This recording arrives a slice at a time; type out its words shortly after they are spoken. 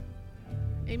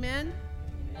Amen?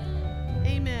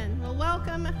 Amen. Well,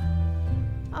 welcome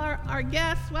our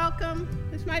guests. Welcome.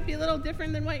 This might be a little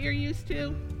different than what you're used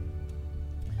to,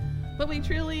 but we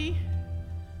truly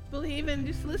believe in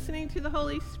just listening to the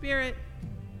Holy Spirit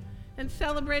and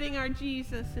celebrating our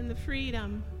Jesus and the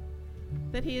freedom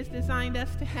that He has designed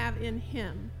us to have in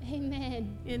Him.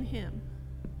 Amen. In Him.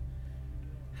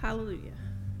 Hallelujah.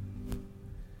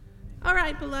 All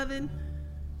right, beloved.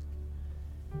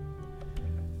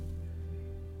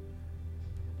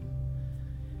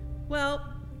 Well,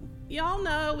 y'all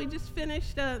know we just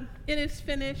finished It Is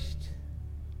Finished.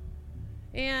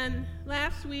 And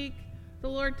last week, the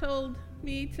Lord told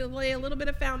me to lay a little bit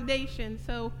of foundation.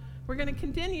 So we're going to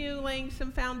continue laying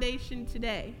some foundation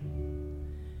today.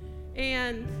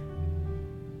 And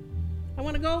I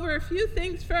want to go over a few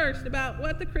things first about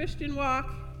what the Christian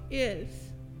walk is.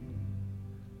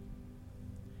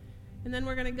 And then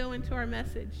we're going to go into our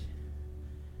message.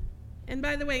 And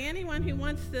by the way, anyone who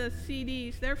wants the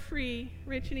CDs, they're free.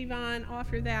 Rich and Yvonne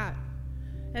offer that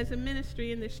as a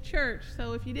ministry in this church.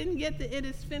 So if you didn't get the It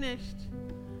Is Finished,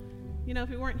 if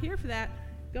you weren't here for that,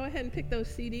 go ahead and pick those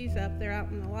CDs up. They're out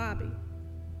in the lobby.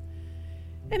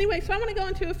 Anyway, so I want to go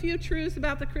into a few truths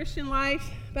about the Christian life,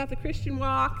 about the Christian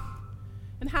walk,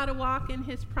 and how to walk in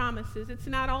His promises. It's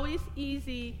not always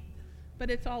easy, but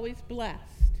it's always blessed.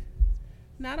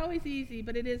 Not always easy,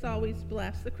 but it is always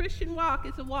blessed. The Christian walk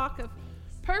is a walk of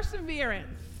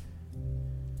perseverance.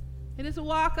 It is a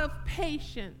walk of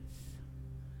patience.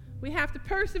 We have to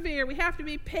persevere. We have to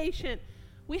be patient.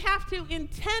 We have to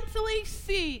intensely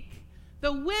seek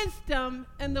the wisdom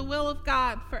and the will of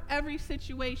God for every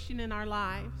situation in our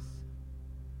lives.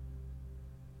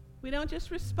 We don't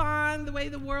just respond the way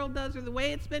the world does or the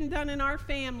way it's been done in our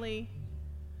family.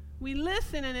 We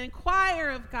listen and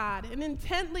inquire of God and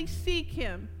intently seek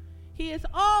Him. He is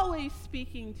always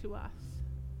speaking to us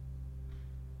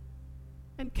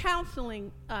and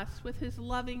counseling us with His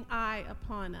loving eye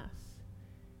upon us.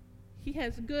 He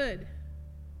has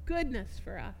goodness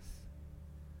for us.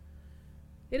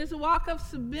 It is a walk of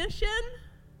submission.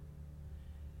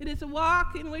 It is a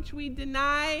walk in which we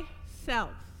deny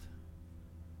self.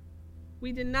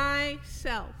 We deny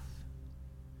self.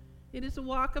 It is a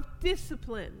walk of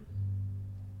discipline.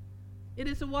 It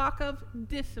is a walk of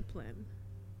discipline.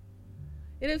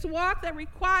 It is a walk that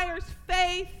requires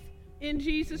faith in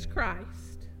Jesus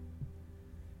Christ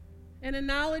and a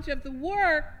knowledge of the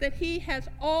work that He has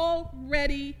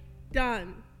already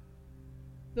done.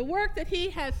 The work that He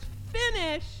has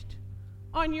finished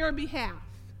on your behalf.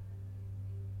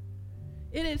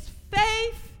 It is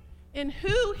faith in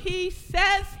who He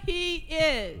says He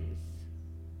is.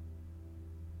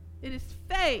 It is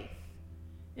faith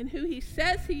in who He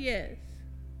says He is.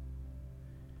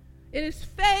 It is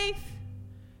faith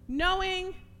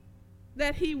knowing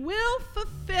that He will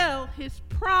fulfill His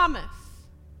promise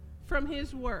from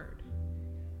His word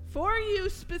for you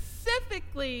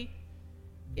specifically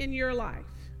in your life.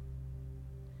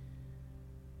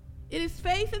 It is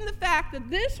faith in the fact that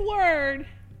this word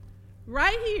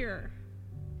right here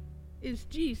is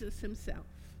Jesus Himself.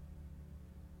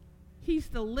 He's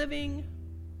the living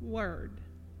Word,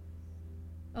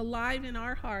 alive in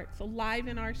our hearts, alive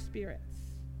in our spirits.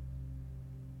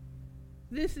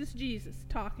 This is Jesus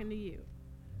talking to you,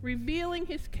 revealing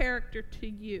His character to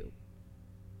you.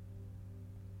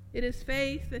 It is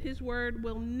faith that His word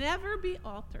will never be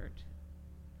altered.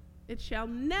 It shall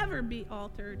never be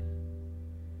altered,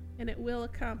 and it will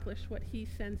accomplish what He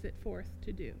sends it forth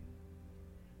to do.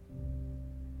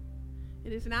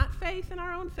 It is not faith in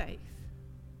our own faith.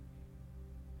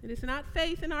 It is not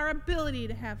faith in our ability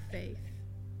to have faith.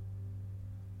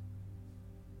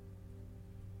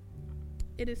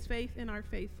 It is faith in our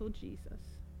faithful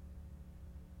Jesus.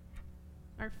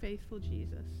 Our faithful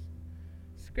Jesus.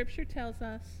 Scripture tells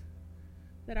us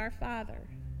that our Father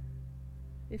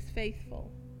is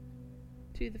faithful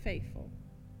to the faithful.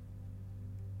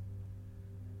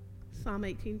 Psalm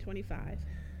 18:25.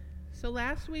 So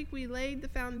last week we laid the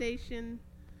foundation.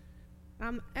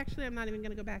 Actually, I'm not even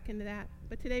going to go back into that.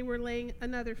 But today we're laying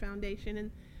another foundation. And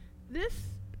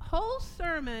this whole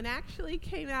sermon actually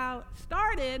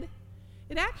started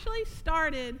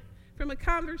from a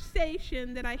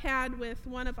conversation that I had with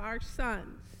one of our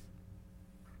sons.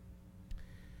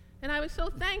 And I was so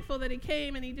thankful that he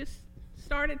came and he just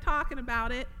started talking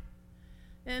about it.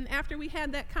 And after we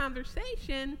had that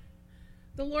conversation,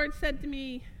 the Lord said to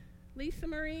me, Lisa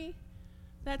Marie,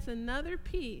 that's another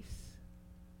piece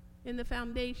in the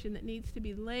foundation that needs to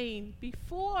be laid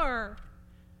before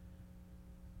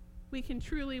we can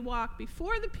truly walk,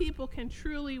 before the people can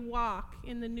truly walk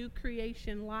in the new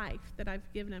creation life that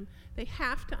I've given them, they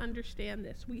have to understand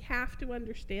this. We have to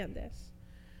understand this.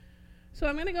 So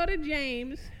I'm going to go to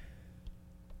James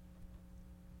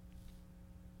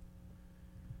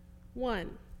 1.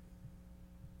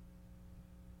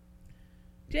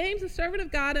 James, a servant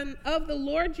of God and of the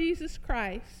Lord Jesus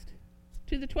Christ,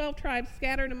 to the 12 tribes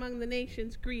scattered among the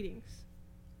nations, greetings.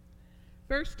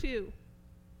 Verse 2.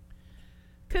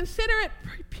 Consider it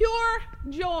pure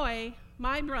joy,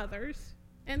 my brothers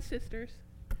and sisters,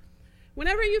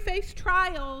 whenever you face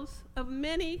trials of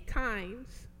many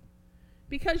kinds,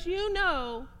 because you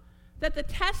know that the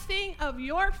testing of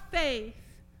your faith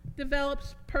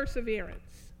develops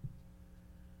perseverance.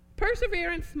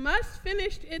 Perseverance must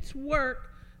finish its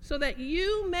work so that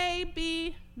you may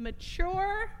be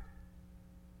mature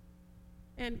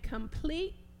and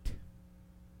complete,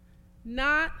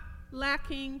 not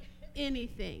lacking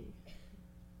anything.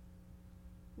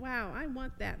 Wow, I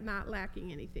want that not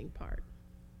lacking anything part.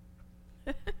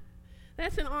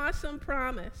 That's an awesome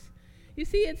promise. You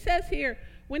see, it says here,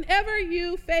 whenever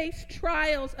you face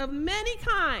trials of many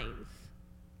kinds,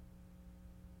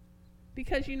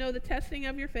 because you know the testing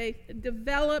of your faith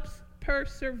develops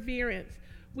perseverance.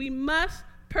 We must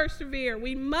persevere.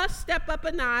 We must step up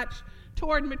a notch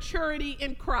toward maturity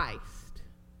in Christ.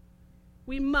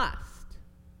 We must.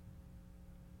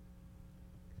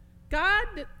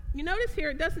 God, you notice here,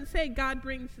 it doesn't say God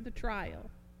brings the trial.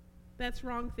 That's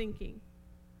wrong thinking.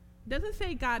 It doesn't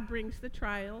say God brings the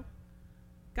trial.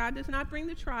 God does not bring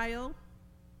the trial.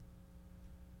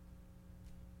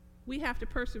 We have to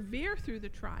persevere through the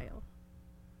trial.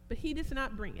 But he does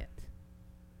not bring it.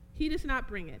 He does not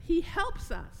bring it. He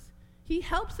helps us. He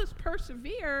helps us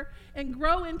persevere and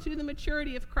grow into the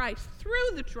maturity of Christ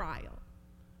through the trial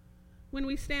when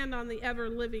we stand on the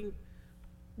ever-living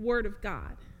Word of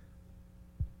God.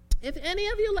 If any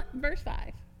of you, verse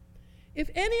 5, if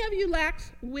any of you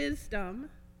lacks wisdom,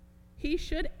 he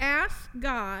should ask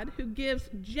God, who gives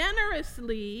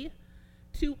generously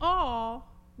to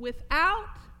all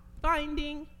without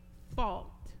finding fault.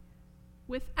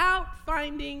 Without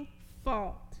finding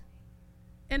fault.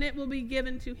 And it will be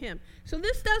given to him. So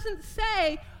this doesn't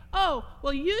say, oh,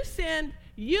 well, you sinned,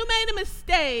 you made a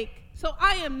mistake, so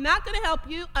I am not going to help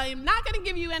you. I am not going to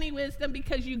give you any wisdom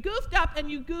because you goofed up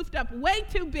and you goofed up way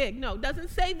too big. No, it doesn't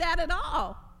say that at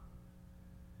all.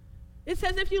 It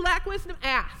says if you lack wisdom,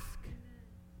 ask.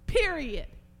 Period.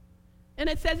 And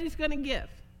it says he's going to give.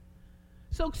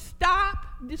 So stop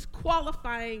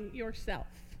disqualifying yourself.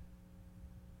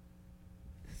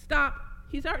 Stop.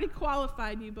 He's already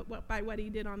qualified you by what he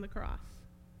did on the cross.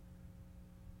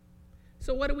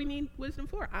 So what do we need wisdom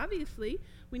for? Obviously,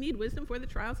 we need wisdom for the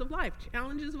trials of life,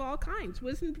 challenges of all kinds,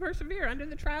 wisdom to persevere under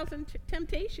the trials and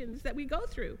temptations that we go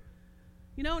through.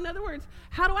 You know, in other words,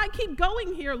 how do I keep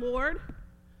going here, Lord?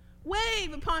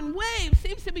 Wave upon wave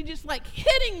seems to be just like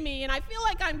hitting me, and I feel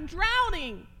like I'm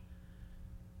drowning.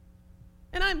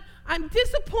 And I'm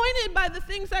disappointed by the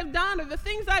things I've done or the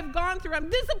things I've gone through. I'm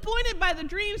disappointed by the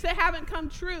dreams that haven't come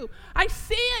true. I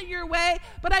see it your way,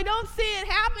 but I don't see it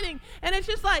happening. And it's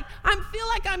just like, I feel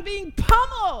like I'm being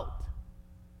pummeled.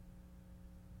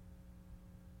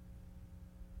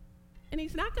 And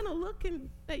he's not going to look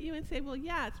at you and say, well,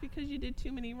 yeah, it's because you did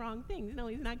too many wrong things. No,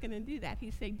 he's not going to do that.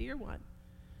 He's say, dear one,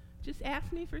 just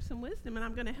ask me for some wisdom, and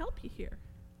I'm going to help you here.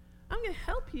 I'm going to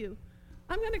help you.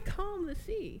 I'm going to calm the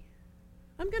sea.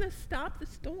 I'm going to stop the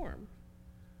storm.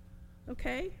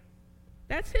 Okay?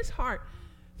 That's his heart.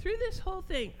 Through this whole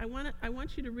thing, I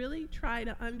want you to really try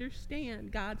to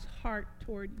understand God's heart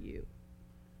toward you.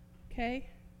 Okay?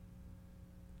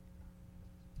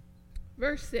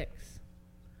 Verse 6.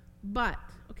 But,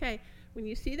 okay, when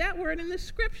you see that word in the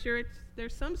scripture,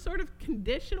 there's some sort of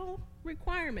conditional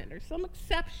requirement or some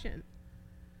exception.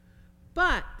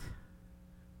 But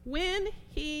when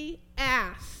he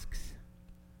asks,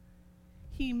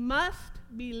 he must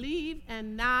believe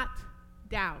and not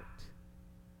doubt.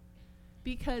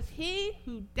 Because he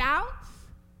who doubts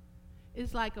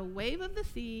is like a wave of the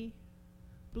sea,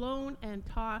 blown and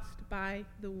tossed by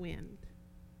the wind.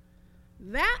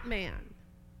 That man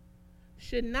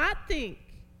should not think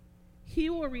he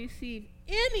will receive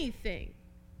anything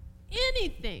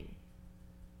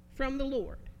from the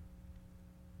Lord.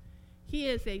 He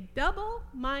is a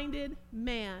double-minded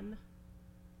man,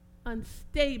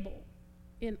 unstable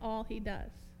in all he does.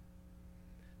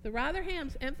 The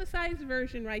Rotherham's emphasized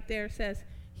version right there says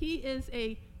he is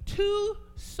a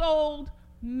two-souled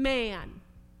man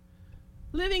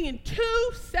living in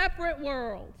two separate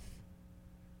worlds.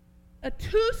 A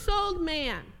two-souled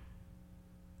man,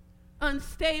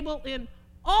 unstable in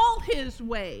all his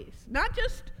ways, not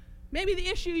just maybe the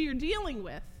issue you're dealing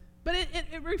with, but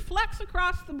it reflects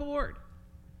across the board.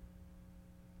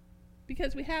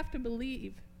 Because we have to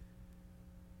believe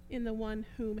in the one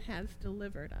whom has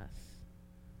delivered us.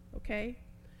 Okay?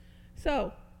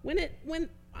 So, when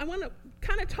I want to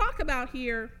kind of talk about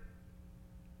here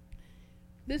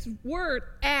this word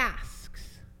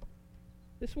asks.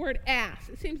 This word asks.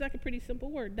 It seems like a pretty simple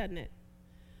word, doesn't it?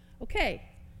 Okay.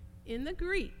 In the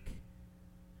Greek,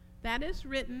 that is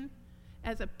written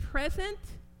as a present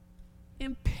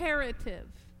imperative.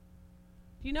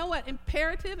 Do you know what an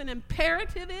imperative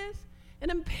is? An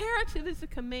imperative is a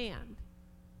command.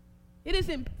 It is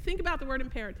think about the word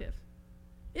imperative.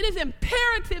 It is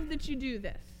imperative that you do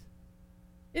this.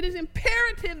 It is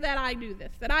imperative that I do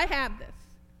this, that I have this.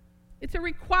 It's a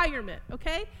requirement,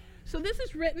 okay? So this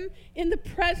is written in the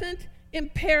present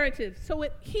imperative. So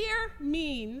it here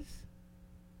means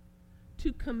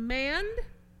to command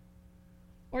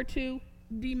or to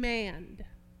demand.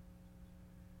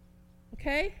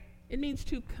 Okay? It means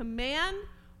to command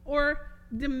or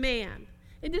demand.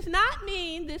 It does not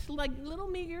mean this like little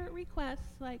meager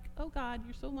requests like, oh God,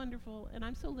 you're so wonderful and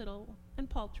I'm so little and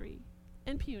paltry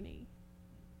and puny.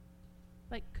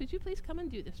 Like, could you please come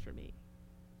and do this for me?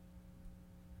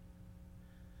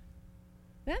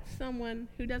 That's someone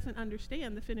who doesn't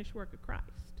understand the finished work of Christ.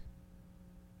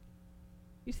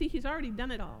 You see, he's already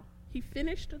done it all. He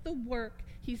finished the work.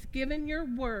 He's given your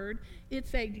word. Do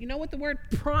you know what the word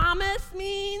promise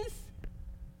means?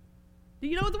 Do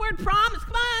you know what the word promise?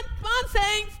 Come on,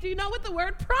 saints. Do you know what the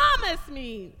word promise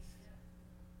means?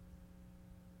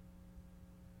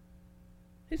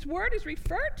 His word is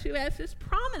referred to as his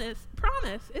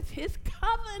promise. It's his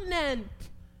covenant.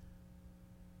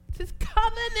 It's his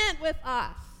covenant with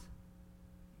us.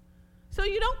 So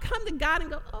you don't come to God and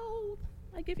go, oh,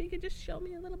 like if you could just show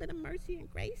me a little bit of mercy and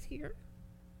grace here.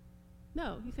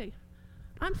 No, you say,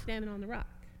 I'm standing on the rock.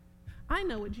 I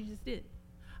know what Jesus did.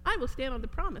 I will stand on the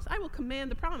promise. I will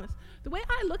command the promise. The way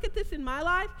I look at this in my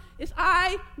life is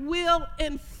I will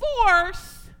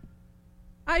enforce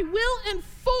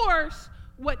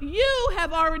what you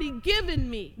have already given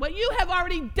me, what you have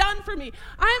already done for me.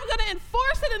 I am going to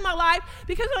enforce it in my life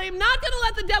because I am not going to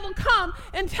let the devil come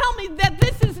and tell me that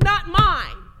this is not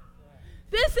mine.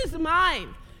 This is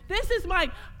mine. This is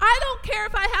mine. I don't care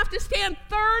if I have to stand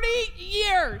 30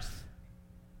 years.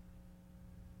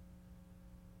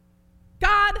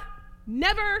 God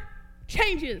never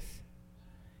changes.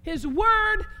 His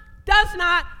word does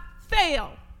not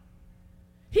fail.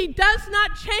 He does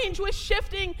not change with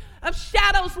shifting of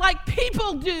shadows like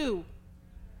people do.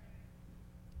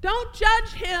 Don't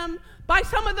judge him by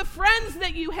some of the friends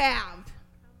that you have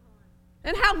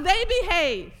and how they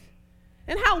behave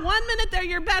and how one minute they're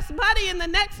your best buddy and the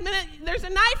next minute there's a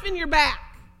knife in your back.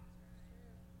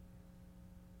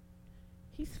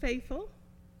 He's faithful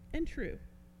and true.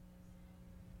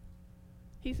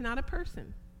 He's not a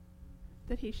person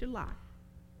that he should lie.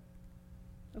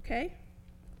 Okay?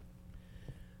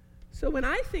 So when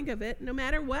I think of it, no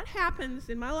matter what happens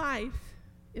in my life,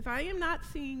 if I am not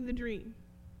seeing the dream,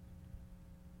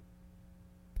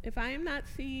 if I am not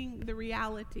seeing the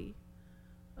reality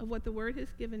of what the word has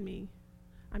given me,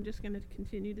 I'm just going to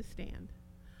continue to stand.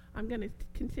 I'm going to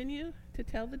continue to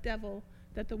tell the devil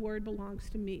that the word belongs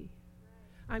to me.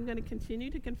 I'm going to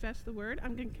continue to confess the word.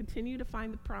 I'm going to continue to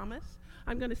find the promise.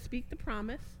 I'm going to speak the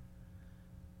promise.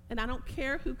 And I don't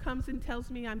care who comes and tells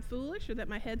me I'm foolish or that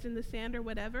my head's in the sand or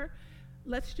whatever.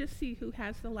 Let's just see who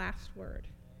has the last word.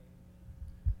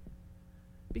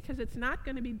 Because it's not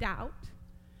going to be doubt.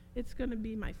 It's going to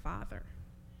be my Father.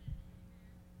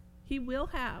 He will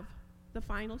have the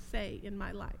final say in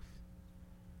my life.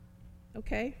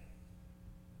 Okay?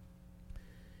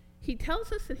 He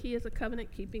tells us that he is a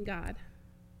covenant-keeping God.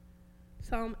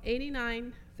 Psalm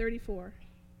 89:34.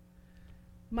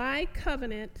 My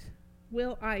covenant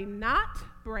will I not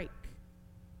break,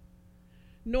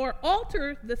 nor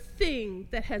alter the thing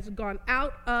that has gone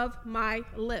out of my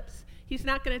lips. He's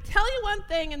not going to tell you one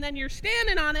thing and then you're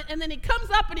standing on it and then he comes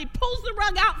up and he pulls the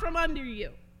rug out from under you.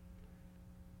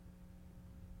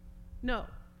 No,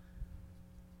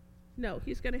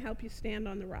 he's going to help you stand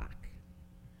on the rock.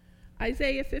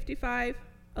 Isaiah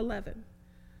 55:11.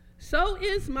 So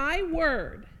is my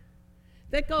word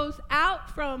that goes out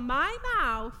from my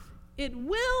mouth, it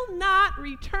will not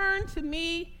return to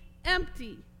me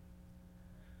empty,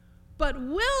 but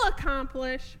will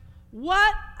accomplish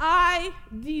what I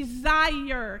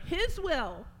desire, his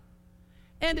will,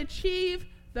 and achieve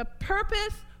the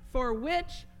purpose for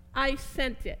which I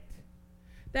sent it.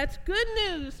 That's good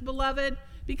news, beloved,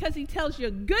 because he tells you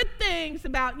good things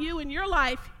about you and your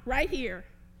life right here.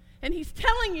 And he's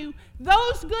telling you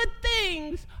those good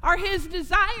things are his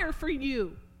desire for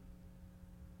you.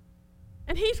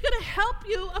 And he's going to help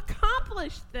you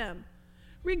accomplish them,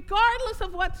 regardless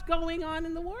of what's going on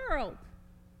in the world.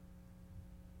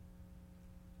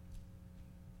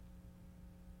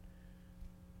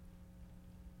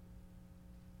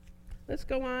 Let's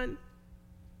go on.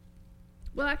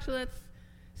 Well, actually, let's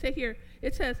say here.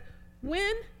 It says,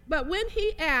 when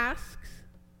he asks,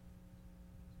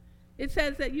 it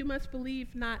says that you must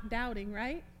believe not doubting,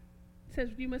 right? It says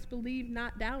you must believe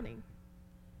not doubting.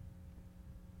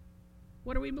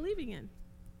 What are we believing in?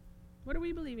 What are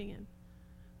we believing in?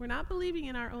 We're not believing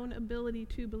in our own ability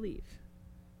to believe.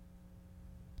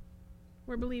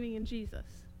 We're believing in Jesus.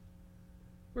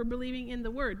 We're believing in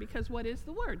the Word, because what is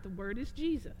the Word? The Word is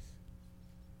Jesus.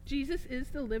 Jesus is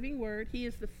the living Word. He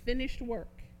is the finished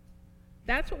work.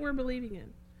 That's what we're believing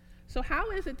in. So how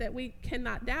is it that we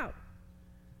cannot doubt?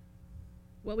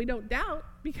 Well, we don't doubt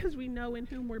because we know in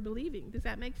whom we're believing. Does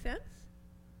that make sense?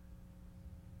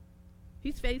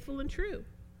 He's faithful and true.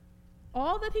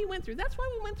 All that he went through, that's why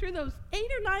we went through those 8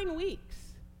 or 9 weeks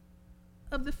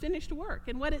of the finished work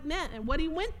and what it meant and what he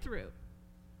went through.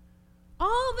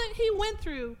 All that he went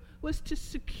through was to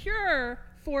secure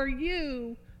for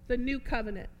you the new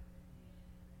covenant,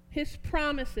 his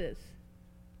promises.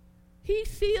 He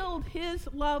sealed his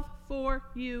love for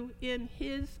you in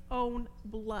his own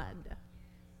blood.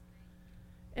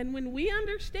 And when we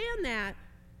understand that,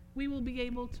 we will be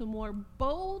able to more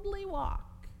boldly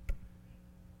walk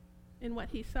in what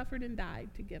he suffered and died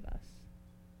to give us.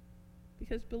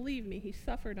 Because believe me, he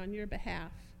suffered on your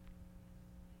behalf.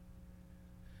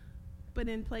 But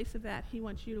in place of that, he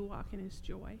wants you to walk in his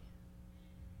joy.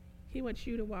 He wants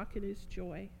you to walk in his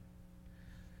joy.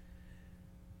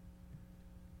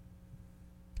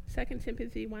 2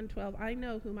 Timothy 1:12, I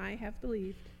know whom I have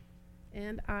believed,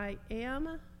 and I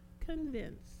am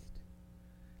convinced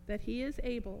that he is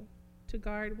able to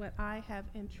guard what I have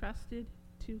entrusted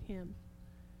to him.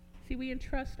 See, we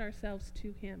entrust ourselves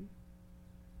to him.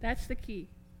 That's the key.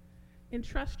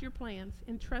 Entrust your plans.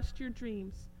 Entrust your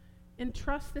dreams.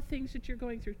 Entrust the things that you're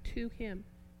going through to him.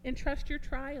 Entrust your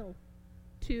trial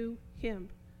to him.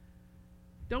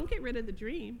 Don't get rid of the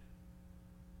dream.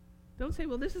 Don't say,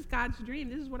 well, this is God's dream.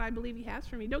 This is what I believe he has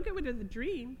for me. Don't get rid of the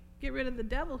dream. Get rid of the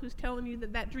devil who's telling you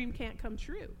that that dream can't come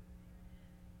true.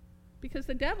 Because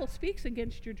the devil speaks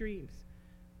against your dreams.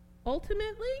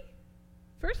 Ultimately,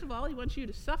 first of all, he wants you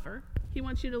to suffer. He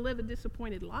wants you to live a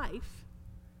disappointed life.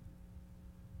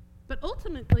 But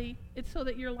ultimately, it's so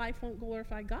that your life won't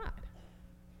glorify God.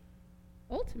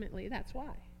 Ultimately, that's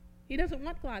why. He doesn't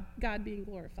want God being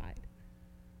glorified.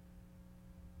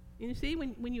 And you see,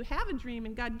 when you have a dream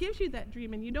and God gives you that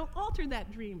dream and you don't alter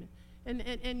that dream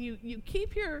and you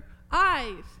keep your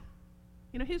eyes,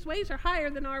 his ways are higher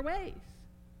than our ways.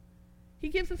 He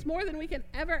gives us more than we can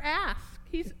ever ask.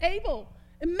 He's able,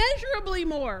 immeasurably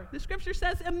more. The scripture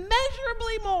says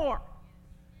immeasurably more.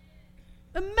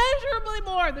 Immeasurably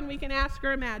more than we can ask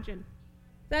or imagine.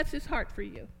 That's his heart for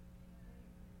you.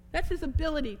 That's his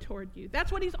ability toward you.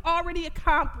 That's what he's already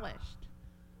accomplished.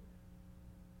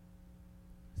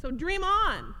 So dream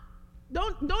on.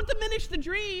 Don't diminish the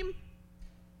dream.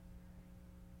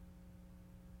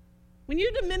 When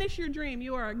you diminish your dream,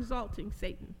 you are exalting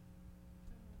Satan.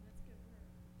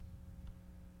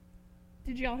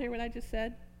 Did you all hear what I just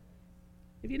said?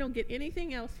 If you don't get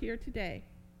anything else here today,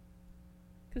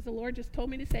 because the Lord just told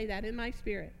me to say that in my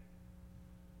spirit,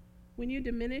 when you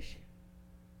diminish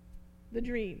the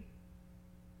dream,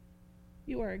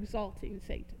 you are exalting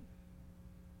Satan.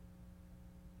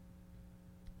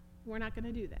 We're not going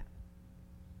to do that.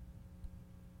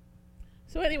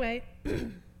 So anyway,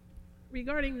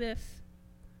 regarding this,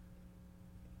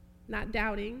 not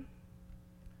doubting,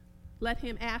 let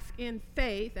him ask in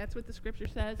faith. That's what the scripture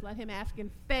says. Let him ask in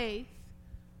faith,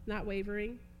 not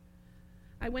wavering.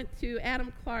 I went to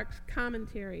Adam Clark's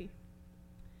commentary.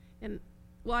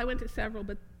 I went to several,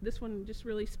 but this one just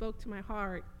really spoke to my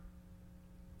heart.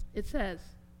 It says,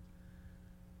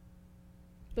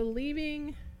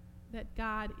 believing that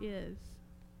God is.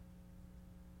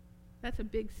 That's a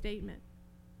big statement.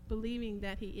 Believing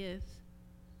that he is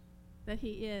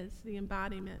the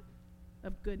embodiment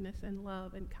of goodness and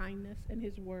love and kindness and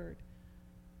his word.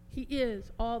 He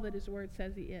is all that his word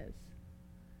says he is.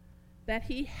 That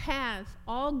he has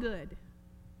all good.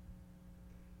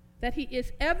 That he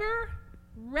is ever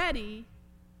ready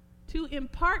to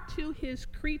impart to his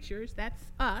creatures, that's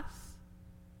us,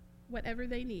 whatever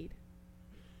they need.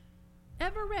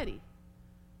 Ever ready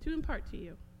to impart to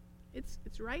you. It's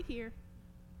right here.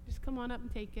 Just come on up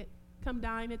and take it. Come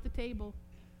dine at the table.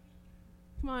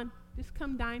 Come on, just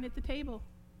come dine at the table.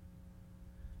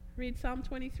 Read Psalm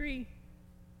 23.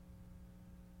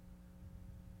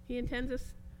 He intends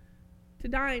us to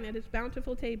dine at his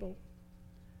bountiful table.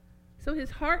 So his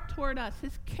heart toward us,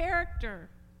 his character,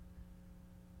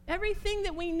 everything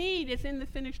that we need is in the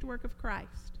finished work of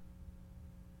Christ.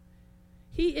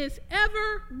 He is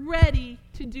ever ready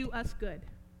to do us good.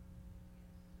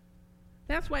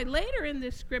 That's why later in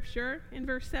this scripture, in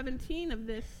verse 17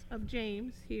 of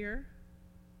James here,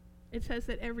 it says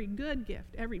that every good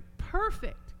gift, every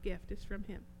perfect gift is from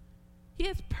him. He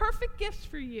has perfect gifts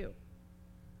for you.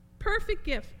 Perfect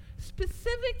gifts,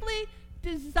 specifically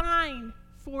designed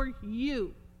for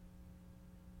you.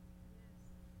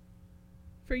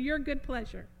 For your good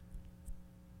pleasure.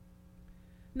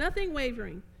 Nothing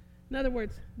wavering. In other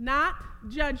words, not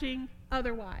judging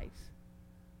otherwise.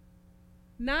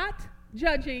 Not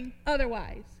judging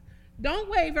otherwise. Don't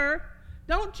waver.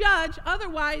 Don't judge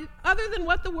otherwise, other than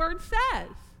what the word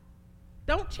says.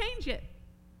 Don't change it.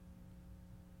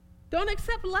 Don't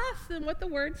accept less than what the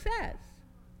word says.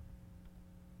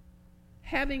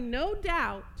 Having no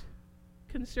doubt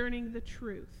concerning the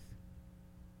truth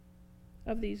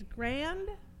of these grand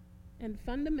and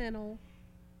fundamental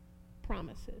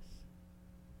promises.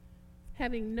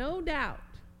 Having no doubt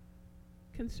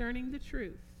concerning the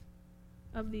truth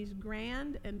of these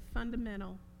grand and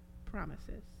fundamental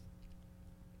promises.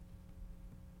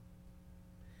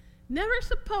 Never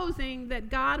supposing that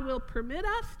God will permit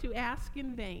us to ask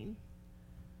in vain.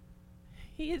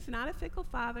 He is not a fickle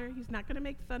father. He's not going to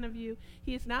make fun of you.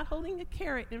 He is not holding a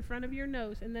carrot in front of your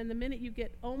nose, and then the minute you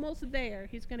get almost there,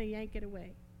 he's going to yank it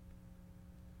away.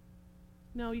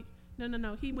 No.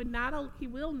 He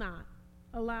will not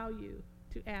allow you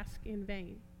to ask in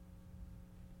vain.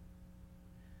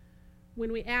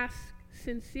 When we ask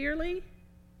sincerely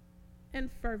and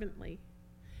fervently.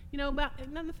 You know, about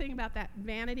another thing about that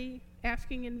vanity,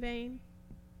 asking in vain.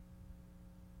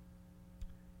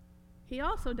 He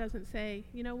also doesn't say,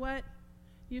 you know what,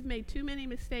 you've made too many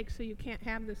mistakes, so you can't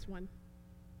have this one.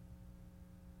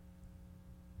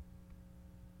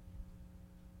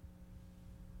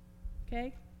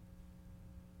 Okay?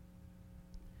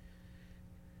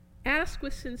 Ask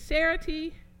with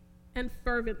sincerity and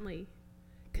fervently.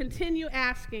 Continue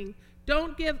asking.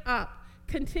 Don't give up.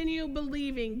 Continue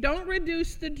believing. Don't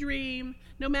reduce the dream,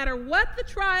 no matter what the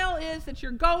trial is that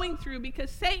you're going through,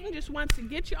 because Satan just wants to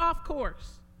get you off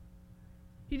course.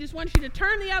 He just wants you to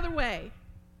turn the other way.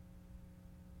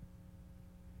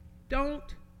 Don't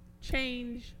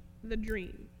change the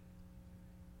dream.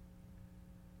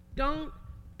 Don't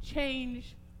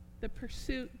change the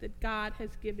pursuit that God has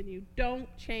given you. Don't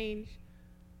change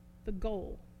the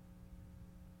goal.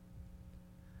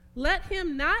 Let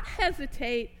him not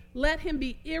hesitate. Let him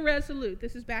be irresolute.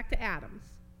 This is back to Adam's.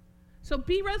 So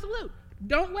be resolute.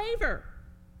 Don't waver.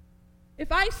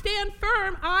 If I stand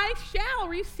firm, I shall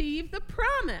receive the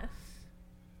promise.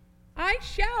 I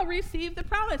shall receive the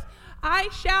promise. I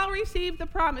shall receive the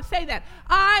promise. Say that.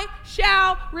 I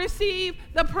shall receive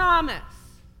the promise.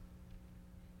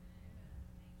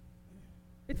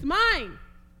 It's mine.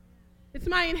 It's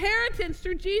my inheritance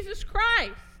through Jesus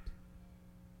Christ.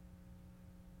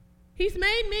 He's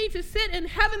made me to sit in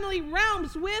heavenly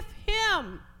realms with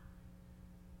him,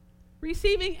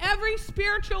 receiving every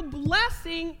spiritual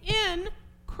blessing in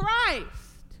Christ.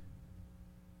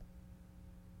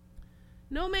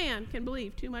 No man can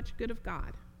believe too much good of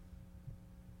God.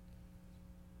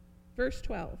 Verse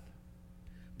 12.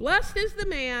 Blessed is the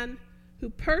man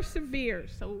who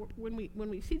perseveres. So when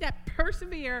we see that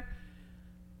persevere,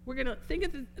 we're going to think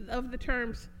of the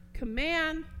terms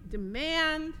command,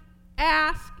 demand,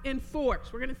 ask,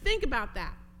 enforce. We're going to think about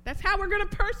that. That's how we're going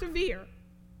to persevere.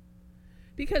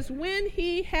 Because when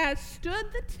he has stood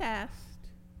the test,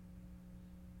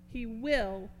 he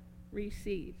will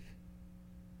receive.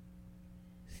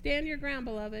 Stand your ground,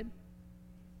 beloved.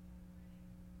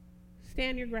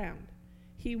 Stand your ground.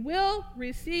 He will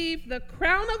receive the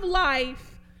crown of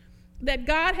life that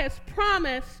God has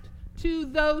promised to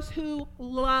those who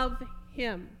love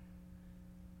him.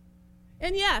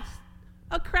 And yes,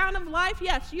 a crown of life,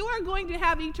 yes, you are going to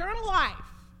have eternal life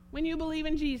when you believe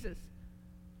in Jesus.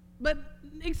 But,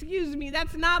 excuse me,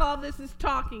 that's not all this is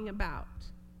talking about.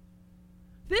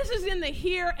 This is in the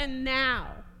here and now.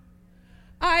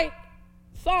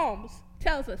 Psalms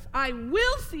tells us, I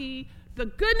will see the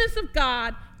goodness of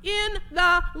God in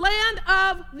the land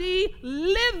of the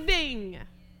living.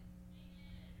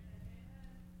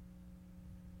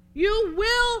 You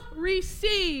will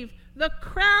receive the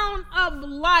crown of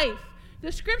life.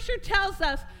 The scripture tells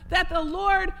us that the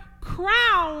Lord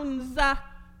crowns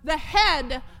the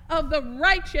head of the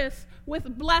righteous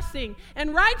with blessing.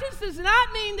 And righteous does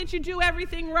not mean that you do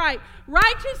everything right.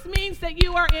 Righteous means that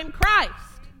you are in Christ.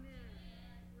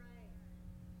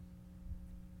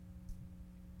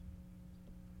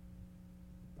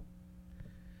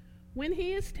 When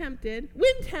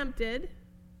tempted,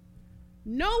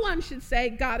 no one should say,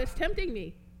 God is tempting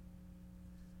me.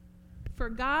 For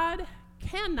God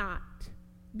cannot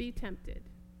be tempted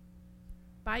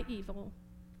by evil,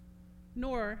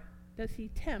 nor does he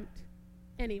tempt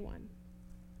anyone.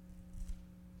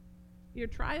 Your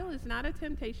trial is not a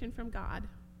temptation from God.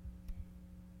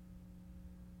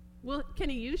 Well, can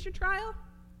he use your trial?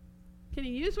 Can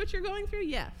he use what you're going through?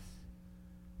 Yes.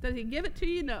 Does he give it to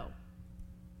you? No.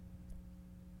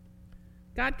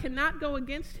 God cannot go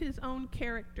against his own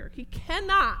character. He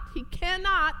cannot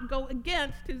go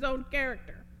against his own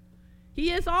character.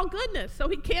 He is all goodness, so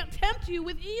he can't tempt you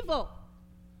with evil.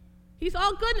 He's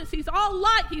all goodness. He's all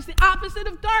light. He's the opposite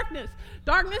of darkness.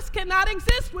 Darkness cannot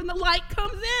exist when the light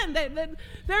comes in. They're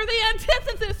the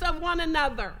antithesis of one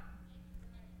another.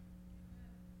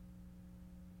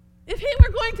 If he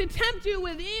were going to tempt you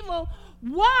with evil,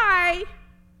 why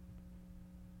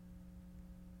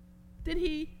did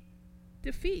he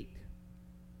defeat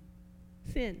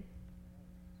sin?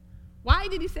 Why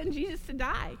did he send Jesus to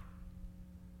die?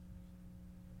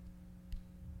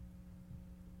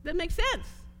 That makes sense.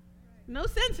 No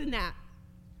sense in that.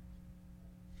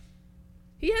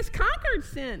 He has conquered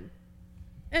sin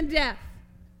and death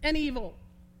and evil.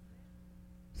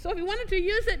 So if he wanted to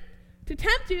use it to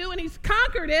tempt you and he's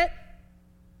conquered it,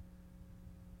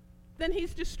 then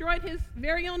he's destroyed his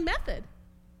very own method.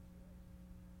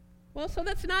 Well, so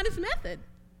that's not his method.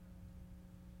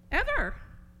 Ever.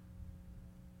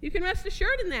 You can rest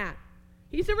assured in that.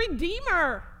 He's a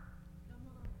redeemer.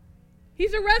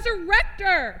 He's a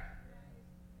resurrector.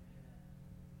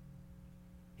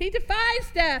 He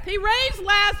defies death. He raised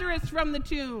Lazarus from the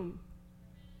tomb.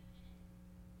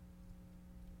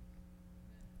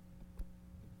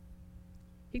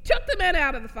 He took the men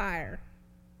out of the fire.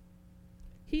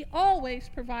 He always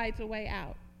provides a way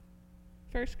out.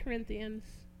 1 Corinthians,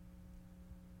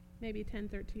 maybe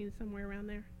 10:13, somewhere around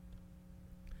there.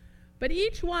 But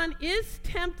each one is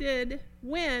tempted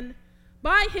when,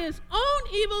 by his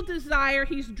own evil desire,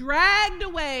 he's dragged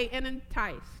away and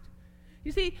enticed.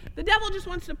 You see, the devil just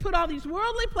wants to put all these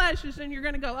worldly pleasures, and you're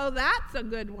going to go, oh, that's a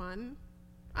good one.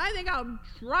 I think I'll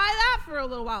try that for a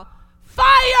little while. Fire!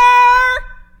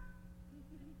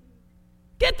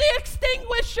 Get the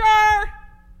extinguisher!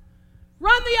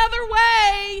 Run the other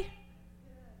way!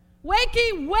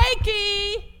 Wakey,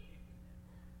 wakey!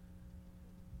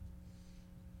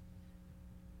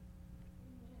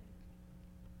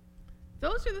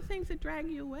 Those are the things that drag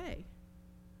you away.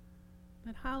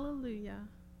 But hallelujah,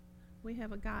 we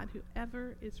have a God who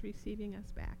ever is receiving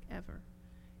us back,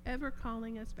 ever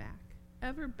calling us back,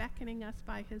 ever beckoning us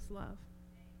by his love.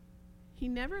 He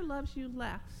never loves you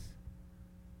less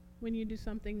when you do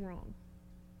something wrong.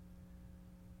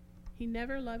 He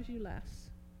never loves you less.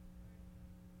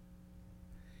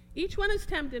 Each one is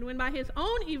tempted when by his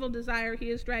own evil desire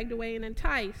he is dragged away and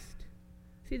enticed.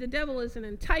 See, the devil is an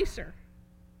enticer.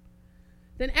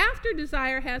 Then after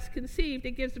desire has conceived,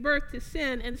 it gives birth to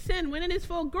sin, and sin, when it is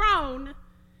full grown,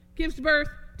 gives birth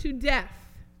to death.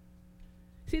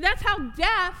 See, that's how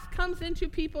death comes into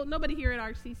people. Nobody here at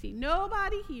RCC.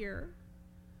 Nobody here.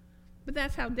 But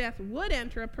that's how death would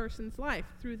enter a person's life,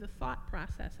 through the thought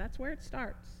process. That's where it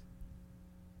starts.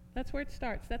 That's where it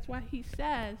starts. That's why he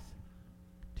says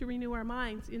to renew our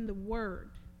minds in the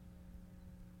Word.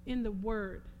 In the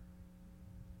Word.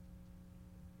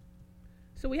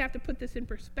 So we have to put this in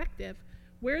perspective,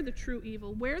 where the true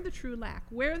evil, where the true lack,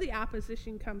 where the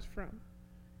opposition comes from.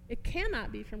 It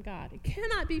cannot be from God. It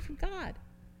cannot be from God.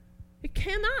 It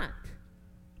cannot.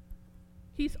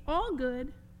 He's all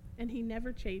good, and he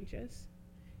never changes.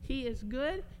 He is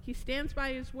good. He stands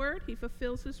by his word. He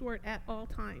fulfills his word at all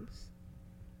times.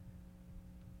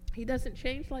 He doesn't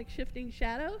change like shifting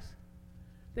shadows.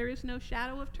 There is no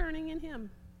shadow of turning in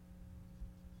him.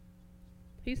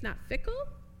 He's not fickle.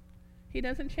 He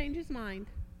doesn't change his mind.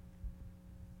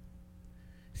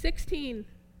 16.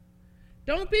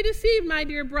 Don't be deceived, my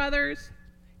dear brothers.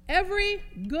 Every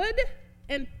good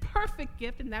and perfect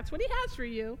gift, and that's what he has for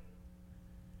you,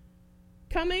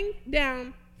 coming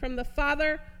down from the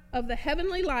Father of the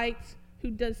heavenly lights,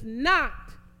 who does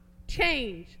not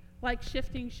change like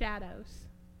shifting shadows.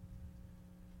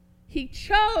 He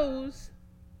chose.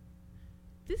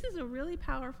 This is a really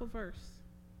powerful verse.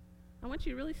 I want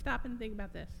you to really stop and think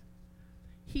about this.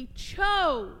 He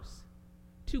chose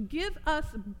to give us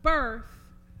birth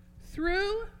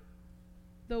through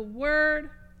the word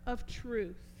of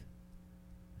truth.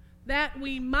 that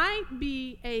we might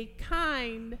be a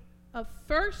kind of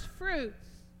first fruits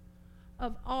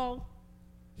of all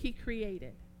he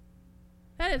created.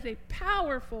 That is a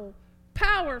powerful,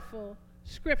 powerful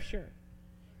scripture.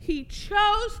 He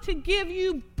chose to give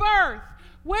you birth.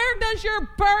 Where does your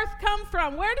birth come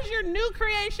from? Where does your new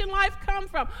creation life come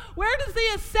from? Where does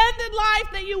the ascended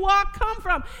life that you walk come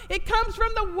from? It comes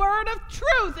from the word of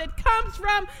truth. It comes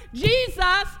from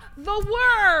Jesus, the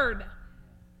Word.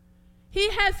 He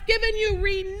has given you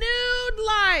renewed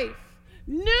life,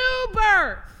 new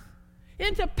birth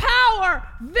into power,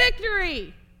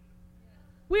 victory.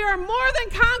 We are more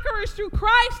than conquerors through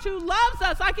Christ who loves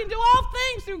us. I can do all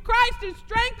things through Christ who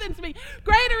strengthens me.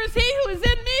 Greater is he who is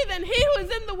in me than he who is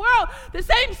in the world. The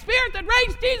same Spirit that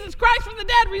raised Jesus Christ from the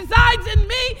dead resides in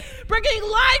me, bringing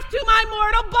life to my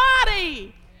mortal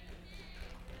body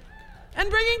and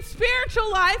bringing spiritual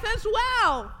life as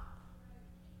well.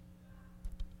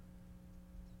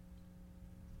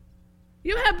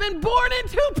 You have been born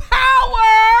into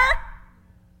power,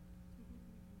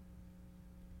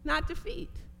 not defeat.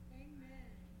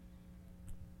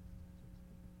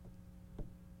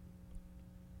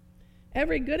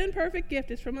 Every good and perfect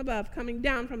gift is from above, coming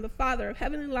down from the Father of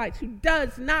heavenly lights, who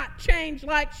does not change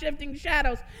like shifting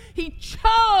shadows. He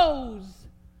chose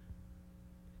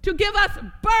to give us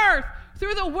birth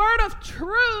through the word of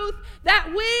truth, that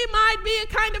we might be a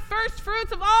kind of first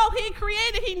fruits of all he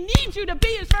created. He needs you to be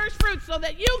his first fruits so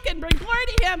that you can bring glory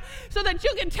to him, so that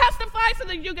you can testify, so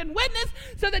that you can witness,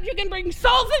 so that you can bring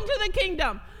souls into the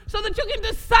kingdom, so that you can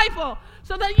disciple,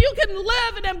 so that you can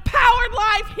live an empowered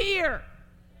life here.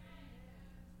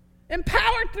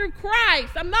 Empowered through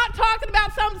Christ. I'm not talking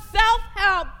about some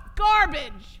self-help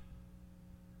garbage.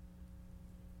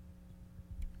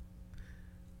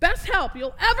 Best help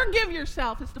you'll ever give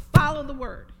yourself is to follow the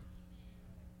word.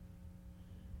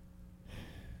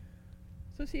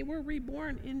 So see, we're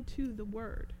reborn into the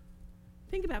word.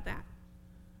 Think about that.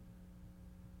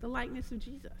 The likeness of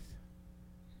Jesus.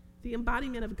 The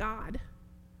embodiment of God.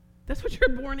 That's what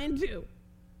you're born into.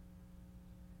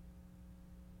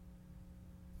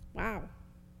 Wow.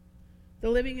 The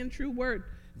living and true word.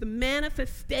 The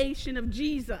manifestation of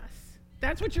Jesus.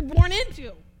 That's what you're born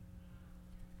into.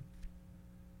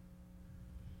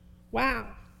 Wow.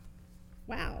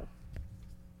 Wow.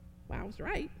 Wow's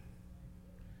right.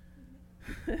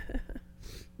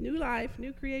 New life,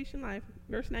 new creation life.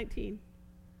 Verse 19.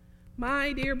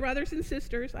 My dear brothers and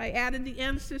sisters, I added the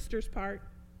and sisters part.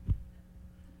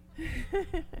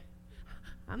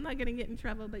 I'm not going to get in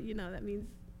trouble, but you know that means.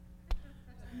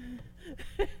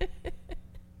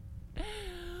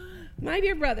 My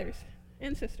dear brothers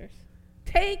and sisters,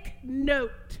 take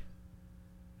note.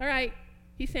 All right.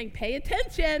 He's saying, pay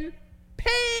attention.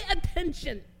 Pay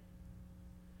attention.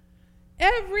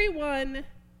 Everyone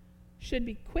should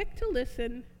be quick to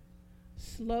listen,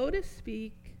 slow to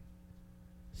speak,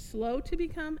 slow to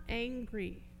become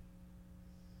angry.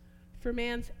 For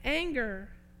man's anger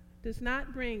does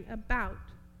not bring about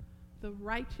the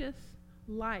righteous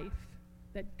life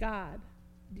that God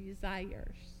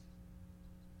desires.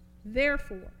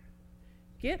 Therefore,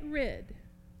 get rid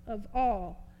of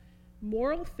all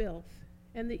moral filth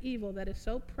and the evil that is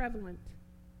so prevalent,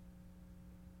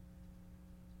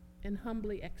 and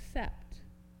humbly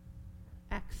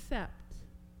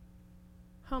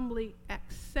humbly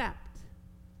accept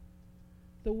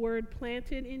the word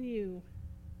planted in you,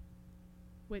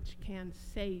 which can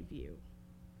save you.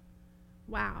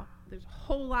 Wow, there's a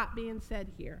whole lot being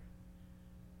said here.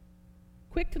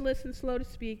 Quick to listen, slow to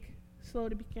speak, slow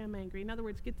to become angry. In other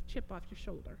words, get the chip off your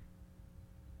shoulder.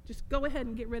 Just go ahead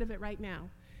and get rid of it right now.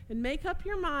 And make up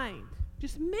your mind.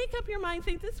 Just make up your mind.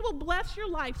 Think this will bless your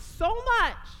life so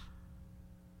much.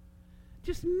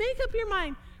 Just make up your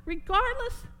mind,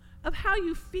 regardless of how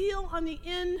you feel on the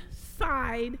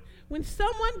inside, when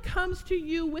someone comes to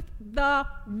you with the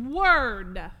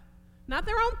word, not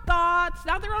their own thoughts,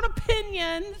 not their own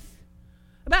opinions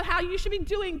about how you should be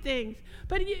doing things.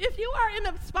 But if you are in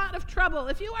a spot of trouble,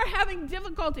 if you are having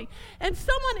difficulty, and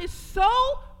someone is so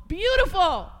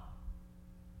beautiful,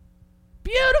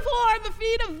 beautiful are the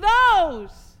feet of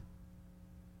those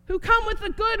who come with the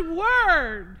good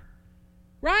word,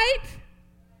 right?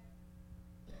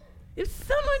 If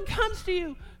someone comes to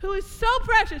you who is so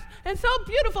precious and so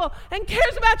beautiful and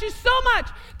cares about you so much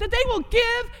that they will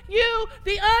give you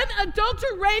the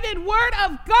unadulterated word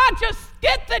of God, just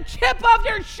get the chip off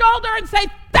your shoulder and say,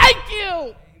 thank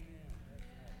you.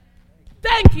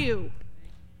 Thank you.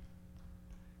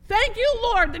 Thank you,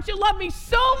 Lord, that you love me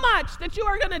so much that you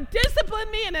are going to discipline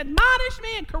me and admonish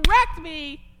me and correct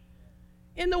me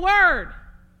in the word.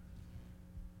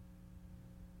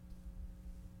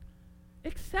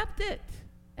 Accept it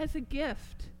as a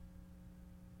gift.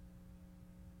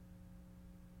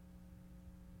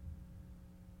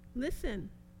 Listen.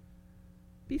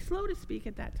 Be slow to speak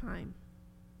at that time.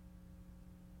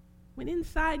 When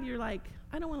inside you're like,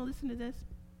 I don't want to listen to this,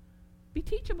 be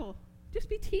teachable. Just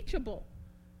be teachable.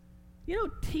 You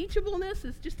know, teachableness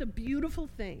is just a beautiful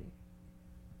thing.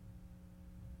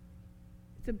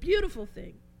 It's a beautiful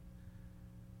thing.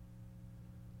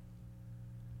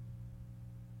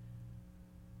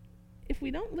 If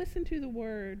we don't listen to the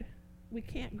word, we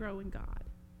can't grow in God.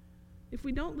 If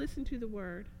we don't listen to the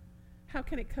word, how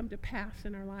can it come to pass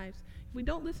in our lives? If we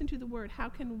don't listen to the word, how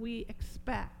can we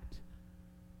expect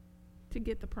to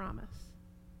get the promise?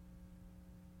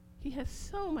 He has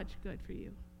so much good for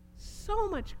you. So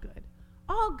much good.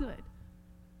 All good.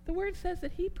 The word says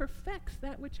that he perfects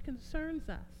that which concerns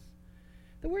us.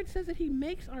 The word says that he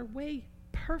makes our way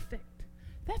perfect.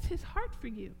 That's his heart for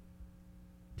you.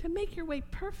 To make your way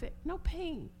perfect. No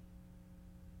pain.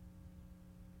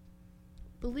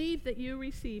 Believe that you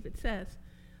receive. It says,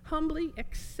 humbly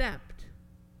accept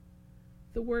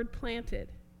the word planted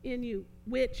in you,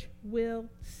 which will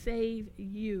save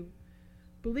you.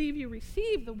 Believe you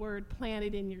receive the word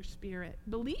planted in your spirit.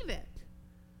 Believe it.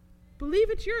 Believe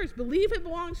it's yours. Believe it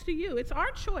belongs to you. It's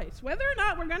our choice. Whether or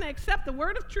not we're going to accept the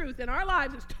word of truth in our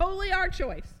lives is totally our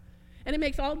choice. And it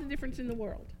makes all the difference in the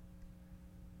world.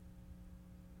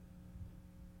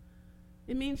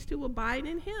 It means to abide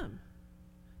in him,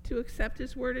 to accept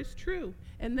his word as true,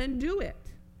 and then do it,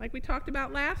 like we talked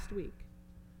about last week.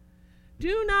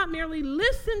 Do not merely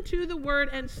listen to the word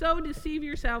and so deceive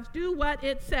yourselves. Do what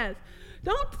it says.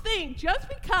 Don't think just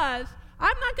because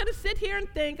I'm not going to sit here and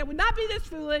think, I would not be this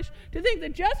foolish to think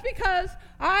that just because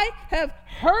I have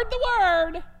heard the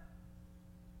word,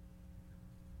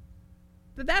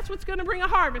 that that's what's going to bring a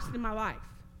harvest in my life.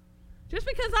 Just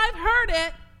because I've heard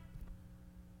it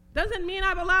doesn't mean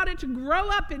I've allowed it to grow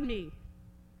up in me.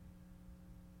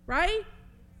 Right?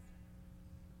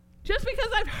 Just because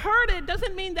I've heard it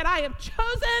doesn't mean that I have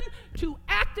chosen to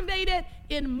activate it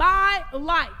in my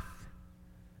life.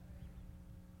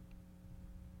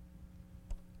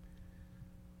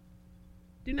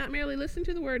 Do not merely listen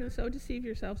to the word and so deceive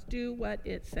yourselves. Do what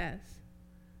it says.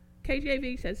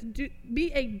 KJV says,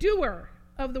 be a doer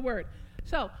of the word.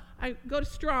 So I go to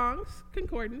Strong's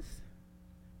Concordance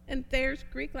and Thayer's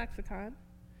Greek Lexicon,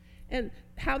 and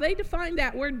how they define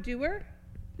that word doer.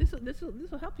 This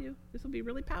will help you. This will be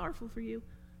really powerful for you.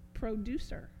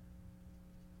 Producer.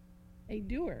 A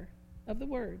doer of the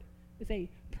word is a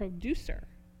producer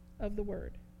of the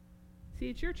word. See,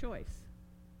 it's your choice.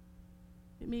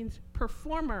 It means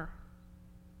performer.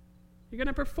 You're going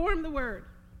to perform the word.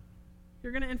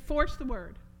 You're going to enforce the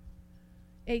word.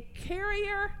 A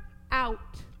carrier out.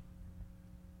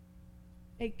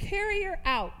 A carrier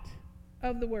out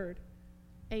of the word.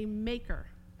 A maker.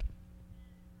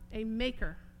 A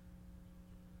maker.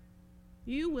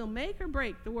 You will make or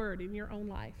break the word in your own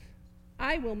life.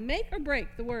 I will make or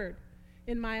break the word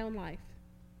in my own life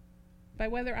by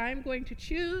whether I'm going to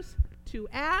choose to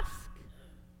ask,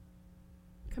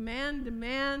 command,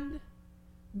 demand,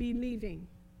 believing.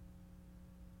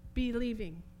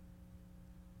 Believing.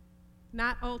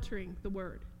 Not altering the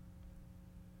word.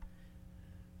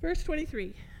 Verse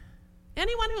 23.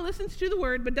 Anyone who listens to the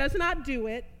word but does not do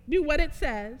what it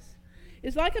says,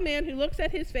 is like a man who looks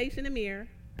at his face in a mirror,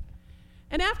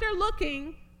 and after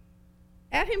looking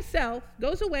at himself,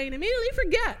 goes away and immediately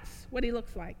forgets what he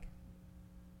looks like.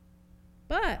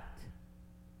 But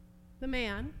the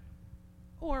man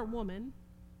or woman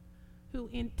who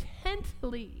who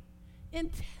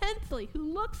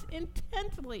looks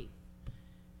intently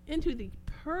into the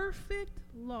perfect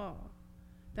law,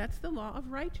 that's the law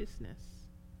of righteousness.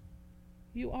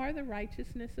 You are the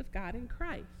righteousness of God in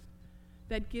Christ.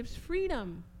 That gives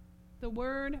freedom. The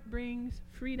word brings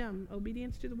freedom.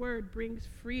 Obedience to the word brings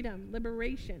freedom,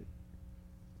 liberation.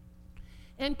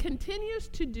 And continues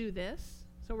to do this.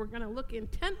 So we're going to look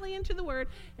intently into the word,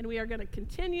 and we are going to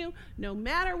continue no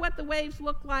matter what the waves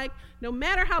look like, no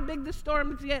matter how big the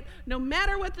storms get, no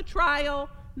matter what the trial,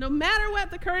 no matter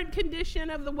what the current condition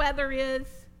of the weather is,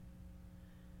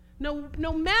 no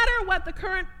matter what the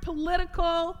current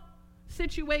political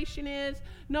situation is,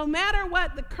 no matter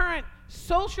what the current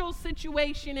social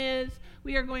situation is,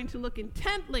 we are going to look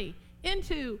intently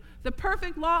into the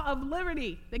perfect law of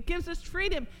liberty that gives us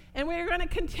freedom, and we are going to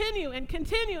continue and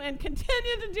continue and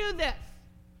continue to do this,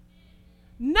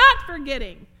 not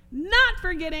forgetting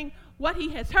what he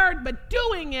has heard, but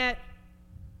doing it.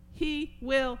 He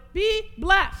will be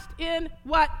blessed in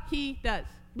what he does.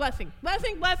 Blessing,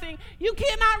 blessing, blessing. You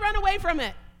cannot run away from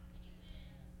it.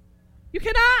 You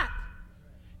cannot.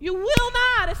 You will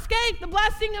escape the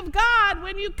blessing of God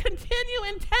when you continue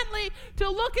intently to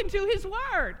look into his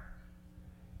word.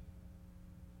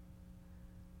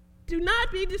 Do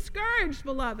not be discouraged,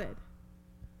 beloved.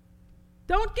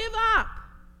 Don't give up.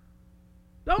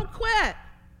 Don't quit.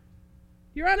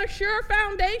 You're on a sure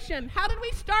foundation. How did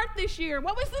we start this year?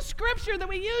 What was the scripture that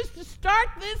we used to start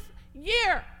this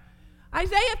year?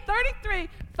 Isaiah 33,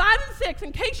 5 and 6,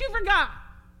 in case you forgot.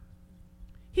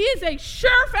 He is a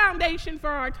sure foundation for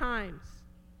our times.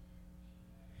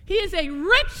 He is a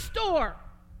rich store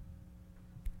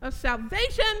of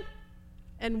salvation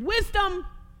and wisdom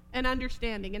and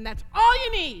understanding, and that's all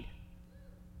you need.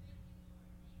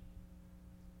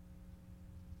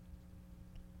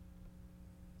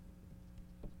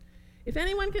 If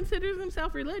anyone considers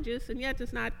himself religious and yet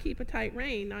does not keep a tight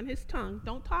rein on his tongue,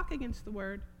 don't talk against the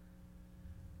word.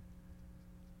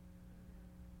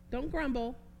 Don't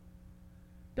grumble.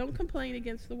 Don't complain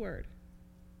against the word.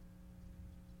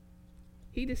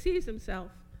 He deceives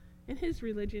himself, and his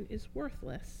religion is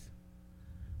worthless.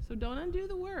 So don't undo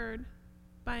the word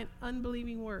by an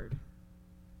unbelieving word.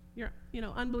 Your,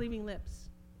 unbelieving lips.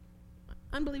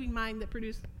 Unbelieving mind that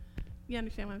produce, you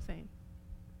understand what I'm saying?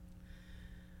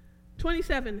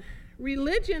 27,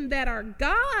 religion that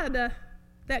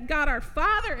God our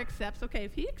Father accepts. Okay,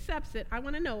 if he accepts it, I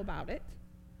want to know about it.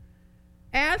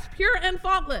 As pure and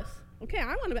faultless. Okay,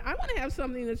 I want to have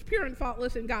something that's pure and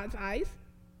faultless in God's eyes.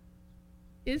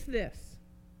 Is this: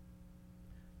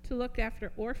 to look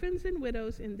after orphans and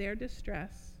widows in their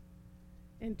distress,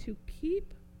 and to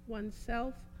keep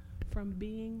oneself from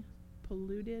being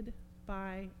polluted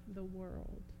by the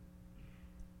world.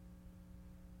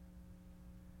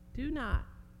 Do not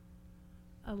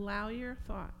allow your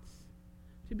thoughts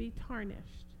to be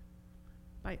tarnished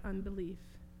by unbelief.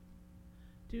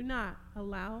 Do not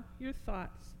allow your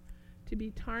thoughts to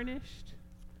be tarnished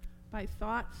by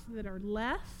thoughts that are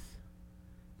less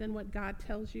than what God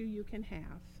tells you you can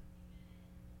have.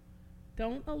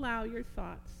 Don't allow your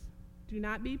thoughts, do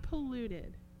not be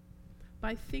polluted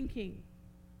by thinking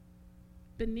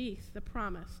beneath the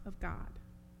promise of God.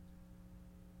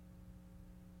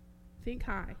 Think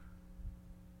high.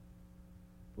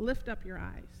 Lift up your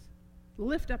eyes.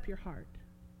 Lift up your heart.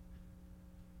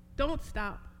 Don't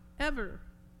stop ever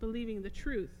believing the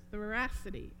truth, the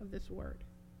veracity of this word.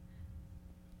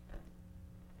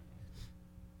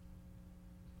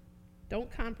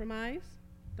 Don't compromise.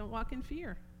 Don't walk in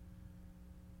fear.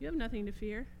 You have nothing to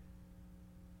fear.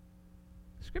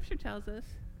 Scripture tells us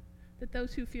that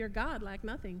those who fear God lack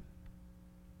nothing.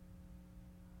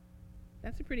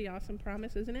 That's a pretty awesome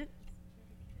promise, isn't it?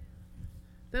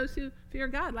 Those who fear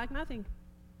God lack nothing.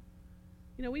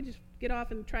 We just get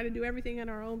off and try to do everything in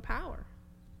our own power.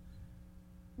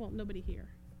 Well, nobody here.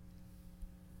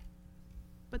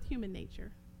 But human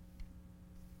nature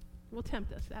will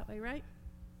tempt us that way, right?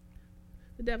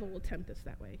 The devil will tempt us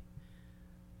that way.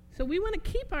 So we want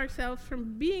to keep ourselves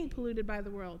from being polluted by the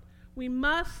world. We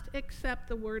must accept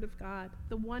the word of God,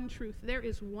 the one truth. There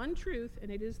is one truth,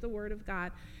 and it is the word of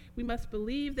God. We must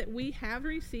believe that we have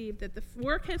received, that the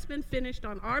work has been finished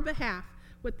on our behalf,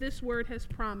 what this word has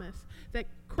promised, that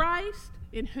Christ,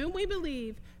 in whom we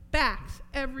believe, backs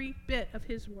every bit of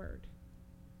his word.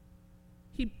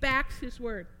 He backs his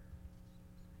word.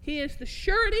 He is the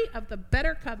surety of the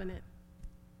better covenant.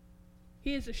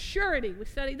 He is a surety, we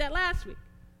studied that last week,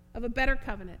 of a better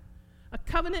covenant. A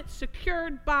covenant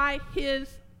secured by his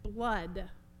blood.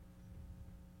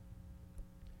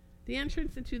 The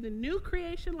entrance into the new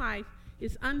creation life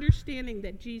is understanding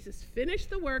that Jesus finished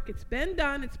the work. It's been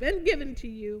done. It's been given to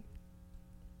you.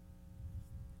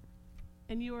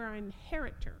 And you are an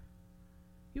inheritor.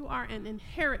 You are an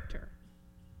inheritor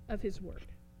of his word.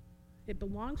 It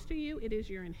belongs to you. It is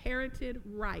your inherited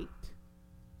right.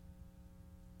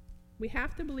 We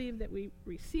have to believe that we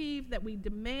receive, that we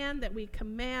demand, that we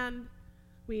command,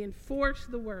 we enforce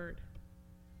the word.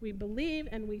 We believe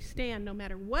and we stand no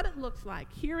matter what it looks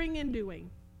like, hearing and doing.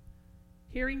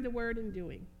 Hearing the word and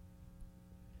doing.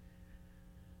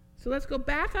 So let's go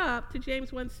back up to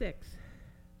James 1:6.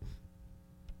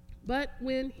 But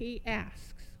when he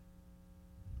asks,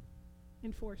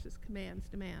 enforces, commands,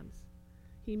 demands,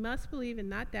 he must believe and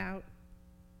not doubt.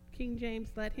 King James,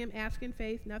 let him ask in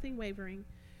faith, nothing wavering,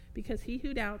 because he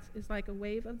who doubts is like a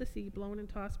wave of the sea blown and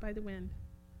tossed by the wind.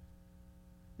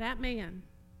 That man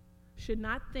should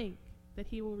not think that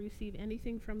he will receive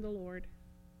anything from the Lord.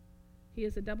 He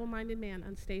is a double-minded man,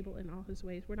 unstable in all his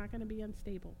ways. We're not going to be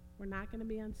unstable. We're not going to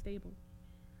be unstable.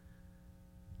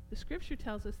 The scripture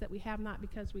tells us that we have not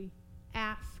because we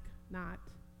ask not,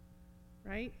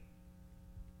 right?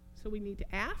 So we need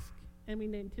to ask, and we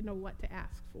need to know what to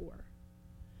ask for.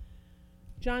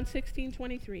 John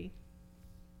 16:23.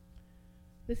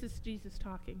 This is Jesus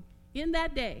talking. In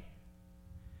that day,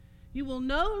 you will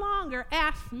no longer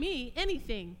ask me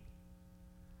anything.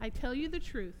 I tell you the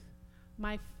truth.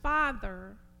 My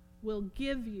Father will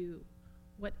give you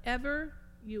whatever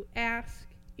you ask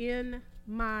in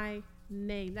my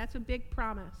name. That's a big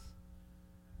promise.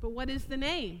 But what is the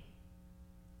name?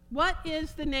 What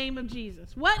is the name of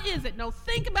Jesus? What is it? No,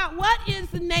 think about what is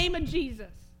the name of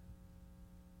Jesus.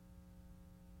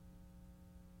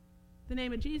 The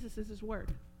name of Jesus is his word.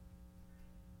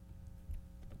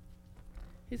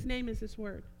 His name is his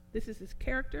word. This is his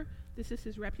character. This is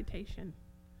his reputation.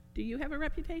 Do you have a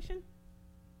reputation?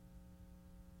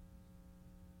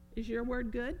 Is your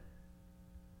word good?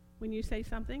 When you say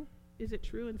something, is it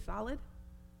true and solid?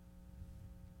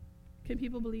 Can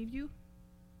people believe you?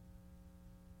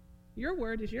 Your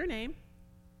word is your name.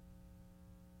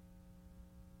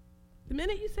 The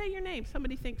minute you say your name,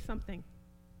 somebody thinks something.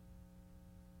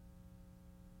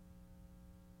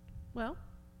 Well,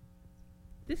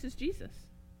 this is Jesus.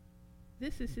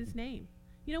 This is his name.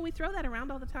 You know, we throw that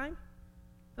around all the time.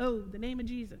 Oh, the name of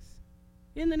Jesus.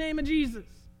 In the name of Jesus.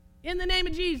 In the name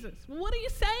of Jesus. Well, what are you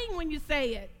saying when you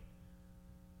say it?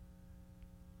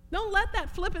 Don't let that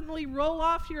flippantly roll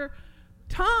off your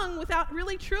tongue without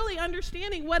really truly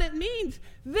understanding what it means.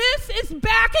 This is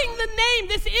backing the name.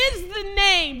 This is the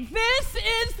name. This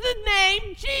is the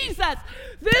name Jesus.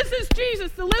 This is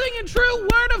Jesus, the living and true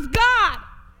Word of God,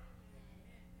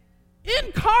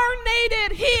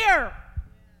 incarnated here.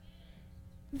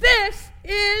 This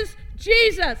is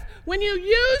Jesus. When you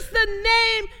use the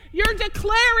name, you're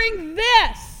declaring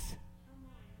this.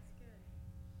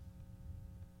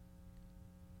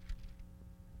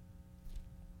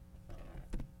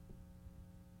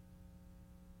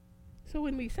 So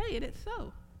when we say it, it's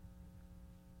so.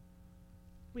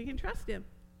 We can trust him.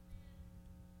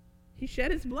 He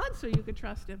shed his blood so you could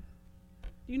trust him.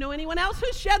 Do you know anyone else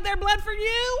who's shed their blood for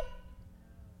you?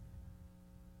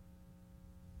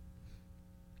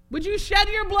 Would you shed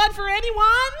your blood for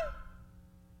anyone?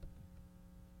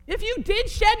 If you did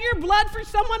shed your blood for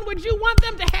someone, would you want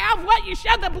them to have what you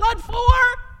shed the blood for?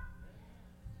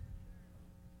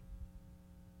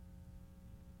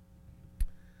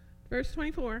 Verse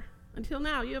 24. Until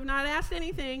now, you have not asked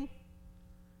anything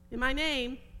in my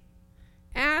name.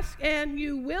 Ask and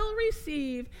you will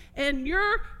receive, and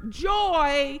your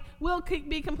joy will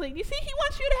be complete. You see, he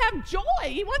wants you to have joy.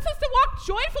 He wants us to walk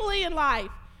joyfully in life.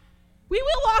 We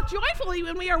will walk joyfully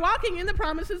when we are walking in the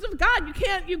promises of God. You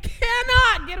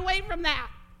cannot get away from that.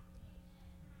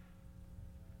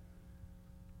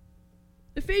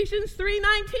 Ephesians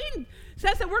 3:19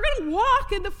 says that we're going to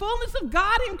walk in the fullness of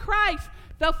God in Christ.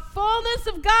 The fullness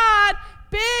of God,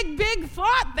 big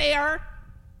thought there.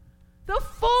 The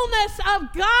fullness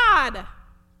of God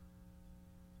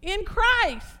in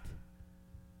Christ.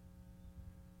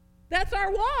 That's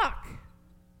our walk.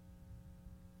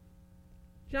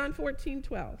 John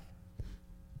 14:12.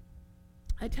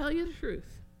 I tell you the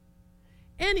truth.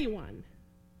 Anyone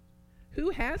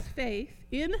who has faith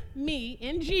in me,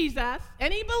 in Jesus,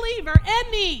 any believer,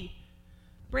 any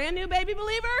brand new baby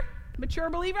believer, mature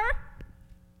believer,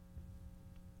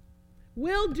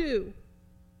 will do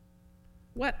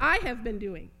what I have been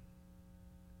doing.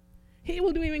 He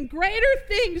will do even greater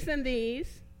things than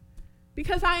these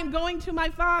because I am going to my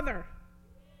Father.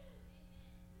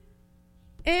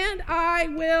 And I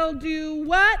will do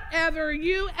whatever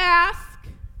you ask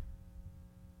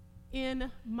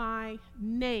in my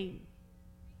name,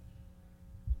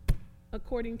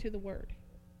 according to the word.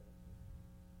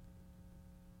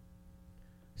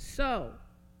 So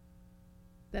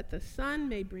that the Son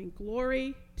may bring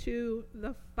glory to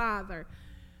the Father.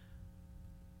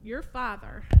 Your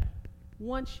Father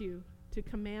wants you to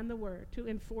command the word, to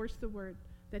enforce the word,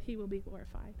 that he will be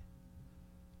glorified.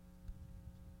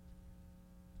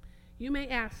 You may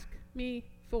ask me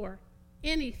for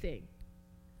anything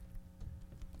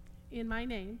in my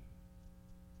name,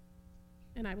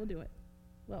 and I will do it.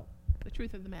 Well, the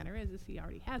truth of the matter is he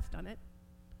already has done it,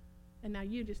 and now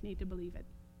you just need to believe it.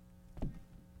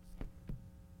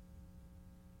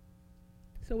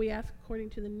 So we ask according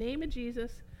to the name of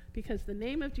Jesus, because the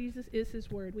name of Jesus is his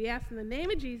word. We ask in the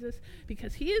name of Jesus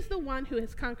because he is the one who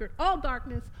has conquered all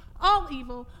darkness, all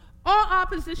evil, all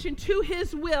opposition to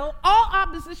his will, all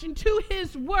opposition to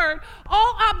his word,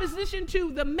 all opposition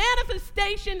to the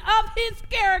manifestation of his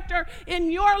character in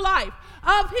your life,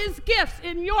 of his gifts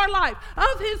in your life,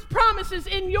 of his promises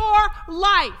in your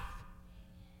life.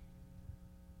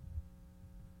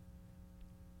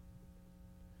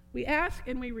 We ask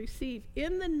and we receive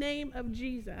in the name of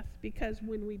Jesus, because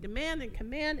when we demand and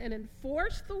command and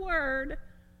enforce the word,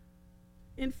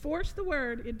 enforce the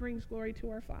word, it brings glory to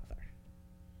our Father.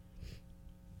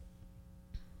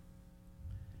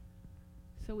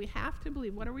 So we have to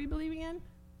believe. What are we believing in?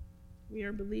 We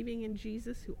are believing in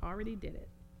Jesus who already did it.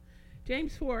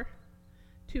 James 4,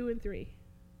 2 and 3.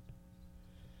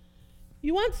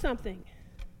 You want something,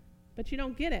 but you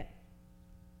don't get it.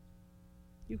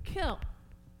 You kill,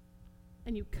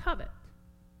 and you covet.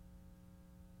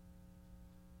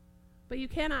 But you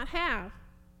cannot have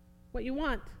what you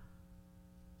want.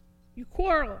 You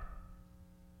quarrel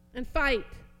and fight.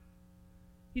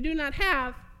 You do not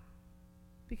have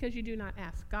because you do not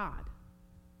ask God.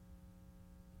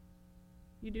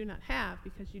 You do not have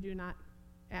because you do not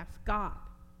ask God.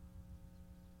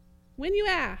 When you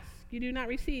ask, you do not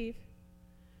receive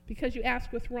because you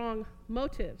ask with wrong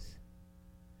motives,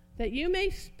 that you may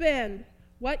spend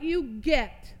what you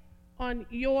get on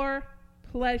your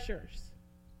pleasures.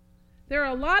 There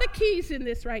are a lot of keys in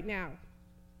this right now.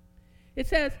 It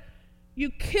says, you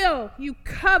kill, you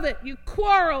covet, you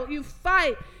quarrel, you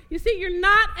fight. You see, you're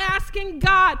not asking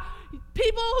God.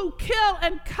 People who kill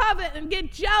and covet and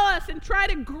get jealous and try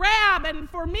to grab, and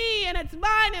for me, and it's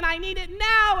mine, and I need it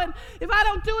now, and if I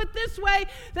don't do it this way,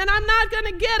 then I'm not going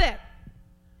to get it.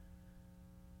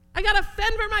 I got to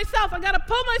fend for myself. I got to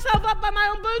pull myself up by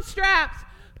my own bootstraps.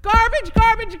 Garbage,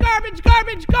 garbage, garbage,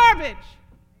 garbage, garbage.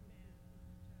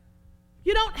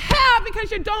 You don't have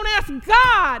because you don't ask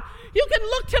God. You can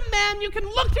look to men. You can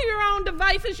look to your own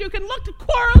devices. You can look to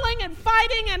quarreling and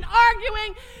fighting and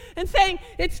arguing and saying,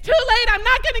 it's too late. I'm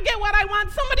not going to get what I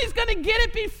want. Somebody's going to get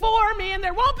it before me, and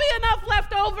there won't be enough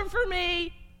left over for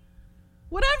me.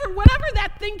 Whatever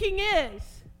that thinking is.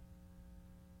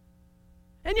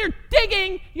 And you're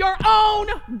digging your own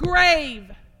grave.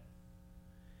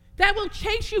 That will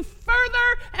chase you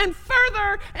further and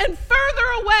further and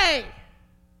further away.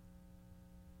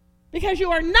 Because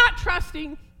you are not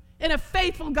trusting in a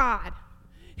faithful God.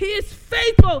 He is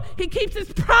faithful. He keeps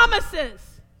his promises.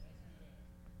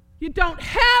 You don't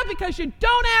have because you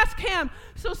don't ask him.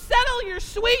 So settle your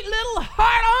sweet little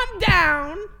heart on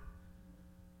down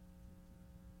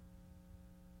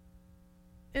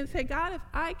and say, God, if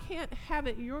I can't have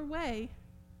it your way,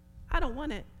 I don't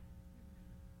want it.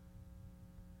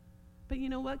 But you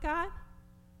know what, God?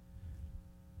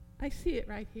 I see it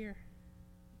right here.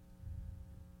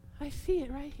 I see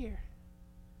it right here.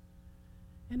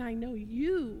 And I know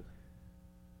you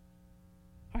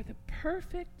are the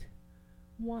perfect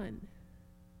one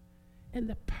and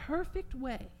the perfect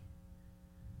way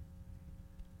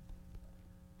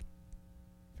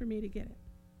for me to get it.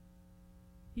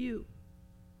 You,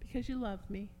 because you love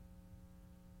me,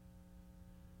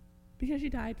 because you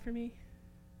died for me.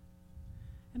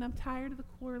 And I'm tired of the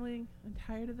quarreling. I'm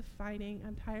tired of the fighting.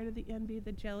 I'm tired of the envy,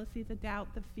 the jealousy, the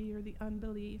doubt, the fear, the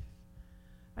unbelief.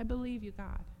 I believe you,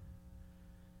 God.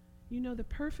 You know the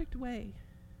perfect way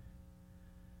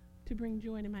to bring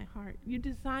joy to my heart. You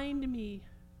designed me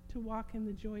to walk in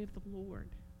the joy of the Lord.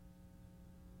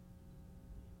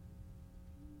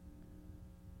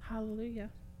 Hallelujah.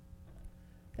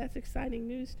 That's exciting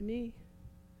news to me.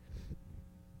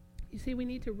 You see, we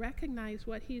need to recognize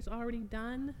what he's already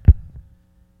done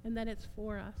and that it's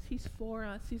for us. He's for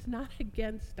us. He's not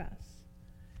against us.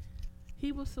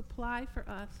 He will supply for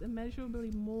us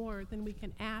immeasurably more than we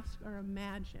can ask or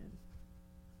imagine.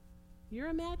 You're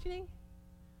imagining?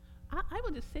 I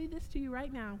will just say this to you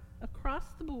right now. Across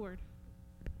the board,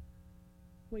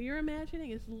 what you're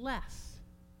imagining is less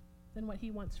than what he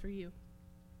wants for you.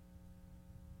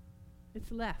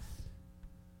 It's less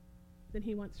than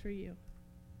he wants for you.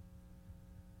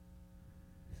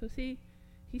 So see,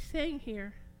 he's saying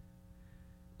here,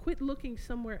 quit looking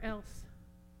somewhere else.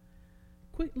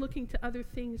 Quit looking to other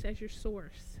things as your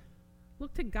source.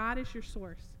 Look to God as your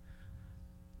source.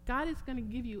 God is going to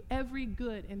give you every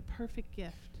good and perfect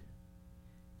gift.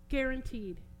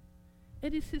 Guaranteed.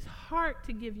 It is his heart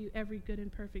to give you every good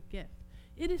and perfect gift.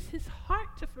 It is his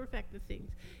heart to perfect the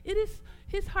things. It is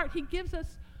his heart. He gives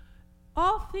us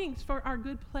all things for our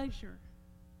good pleasure,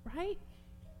 right?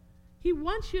 He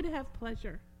wants you to have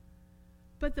pleasure.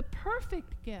 But the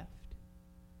perfect gift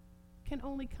can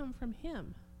only come from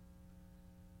him,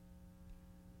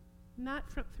 not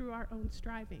through our own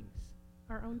strivings,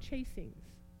 our own chasings.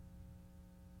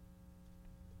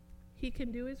 He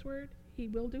can do his word. He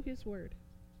will do his word.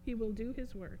 He will do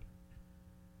his word.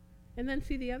 And then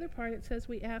see the other part, it says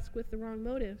we ask with the wrong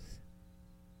motives.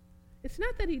 It's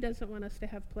not that he doesn't want us to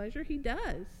have pleasure. He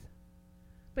does.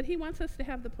 But he wants us to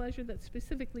have the pleasure that's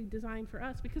specifically designed for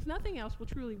us, because nothing else will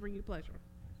truly bring you pleasure.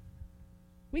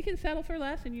 We can settle for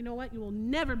less, and you know what? You will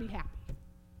never be happy.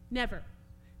 Never.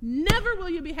 Never will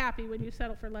you be happy when you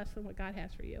settle for less than what God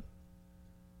has for you.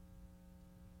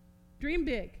 Dream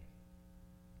big.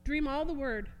 Dream all the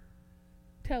Word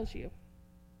tells you. It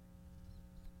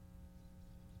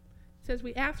says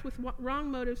we ask with wrong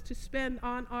motives to spend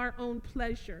on our own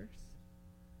pleasures.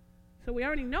 So we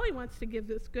already know he wants to give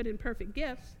us good and perfect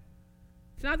gifts.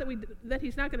 It's not that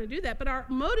he's not going to do that, but our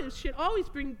motives should always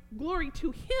bring glory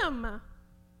to him.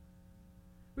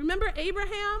 Remember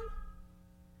Abraham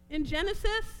in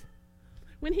Genesis?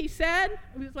 When he said,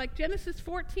 it was like Genesis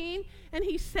 14, and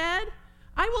he said,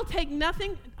 I will take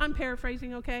nothing, I'm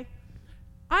paraphrasing, okay?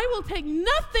 I will take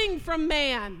nothing from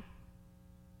man.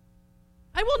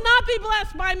 I will not be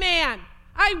blessed by man.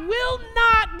 I will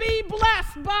not be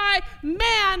blessed by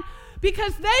man,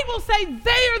 because they will say they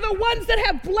are the ones that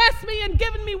have blessed me and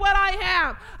given me what I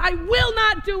have. I will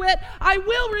not do it. I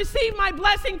will receive my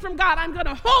blessing from God. I'm going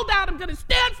to hold out. I'm going to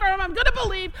stand firm. I'm going to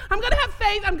believe. I'm going to have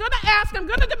faith. I'm going to ask. I'm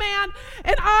going to demand.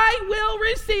 And I will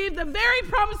receive the very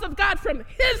promise of God from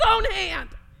his own hand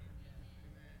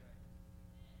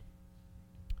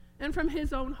and from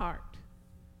his own heart.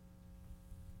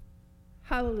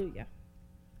 Hallelujah.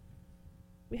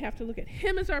 We have to look at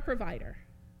him as our provider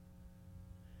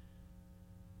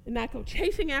and not go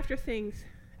chasing after things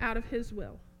out of his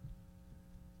will.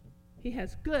 He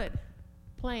has good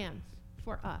plans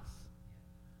for us.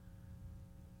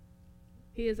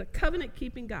 He is a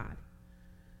covenant-keeping God.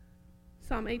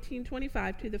 Psalm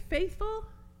 18:25, to the faithful,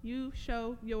 you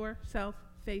show yourself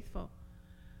faithful.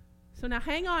 So now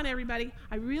hang on, everybody.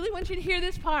 I really want you to hear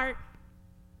this part.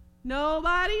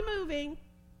 Nobody moving.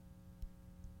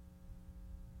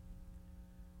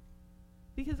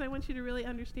 Because I want you to really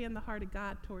understand the heart of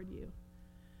God toward you.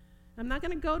 I'm not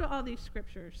going to go to all these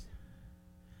scriptures.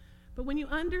 But when you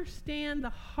understand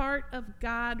the heart of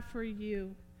God for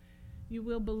you, you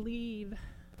will believe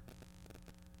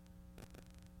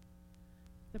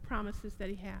the promises that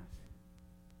he has.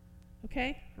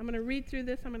 Okay? I'm going to read through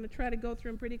this. I'm going to try to go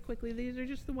through them pretty quickly. These are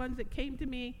just the ones that came to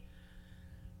me.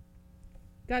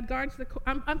 God guards the...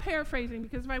 I'm paraphrasing,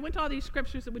 because if I went to all these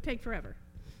scriptures, it would take forever.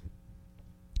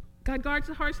 God guards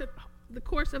the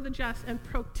course of the just and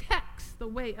protects the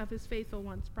way of his faithful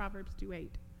ones, Proverbs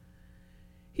 2:8.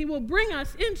 He will bring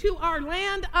us into our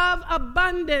land of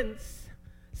abundance,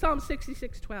 Psalm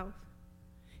 66:12.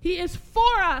 He is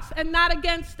for us and not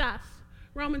against us,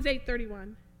 Romans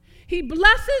 8:31. He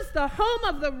blesses the home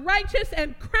of the righteous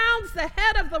and crowns the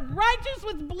head of the righteous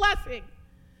with blessing.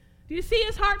 Do you see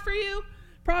his heart for you?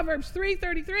 Proverbs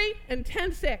 3:33 and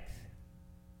 10:6.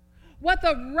 What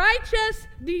the righteous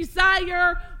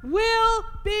desire will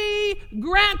be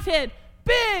granted.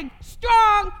 Big,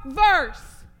 strong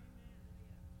verse.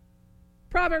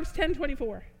 Proverbs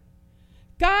 10:24.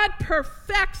 God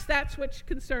perfects that which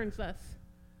concerns us.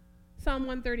 Psalm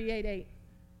 138:8.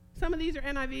 Some of these are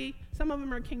NIV, some of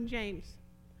them are King James.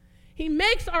 He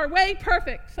makes our way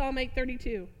perfect. Psalm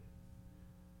 8:32.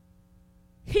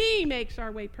 He makes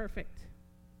our way perfect.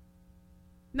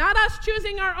 Not us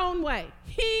choosing our own way.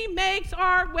 He makes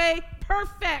our way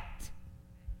perfect.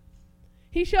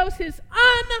 He shows his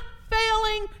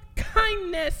unfailing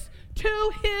kindness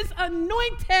to his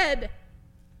anointed.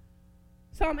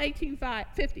 Psalm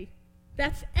 18:50.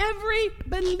 That's every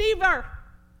believer.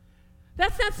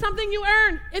 That's not something you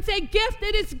earn. It's a gift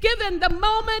that is given the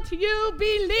moment you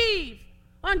believe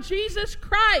on Jesus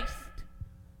Christ.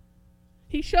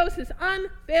 He shows his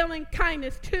unfailing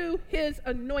kindness to his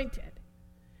anointed.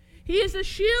 He is a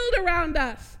shield around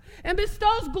us and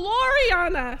bestows glory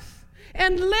on us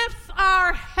and lifts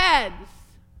our heads.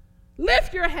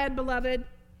 Lift your head, beloved.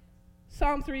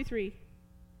 Psalm 3:3.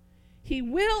 He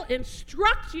will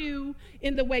instruct you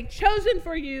in the way chosen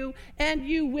for you, and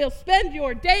you will spend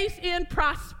your days in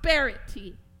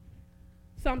prosperity.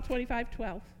 Psalm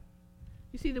 25:12.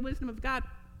 You see, the wisdom of God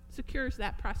secures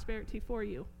that prosperity for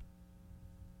you.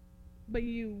 But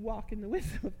you walk in the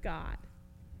wisdom of God.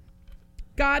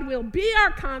 God will be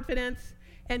our confidence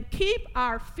and keep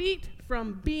our feet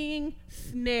from being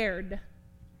snared.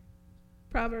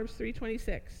 Proverbs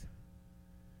 3:26.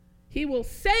 He will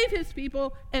save his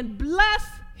people and bless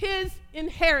his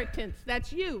inheritance.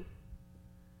 That's you.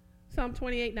 Psalm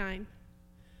 28:9.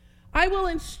 I will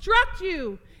instruct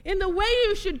you in the way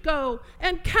you should go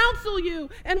and counsel you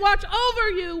and watch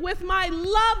over you with my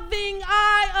loving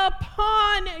eye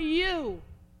upon you.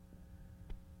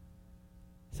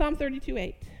 Psalm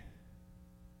 32:8.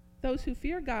 Those who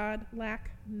fear God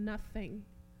lack nothing.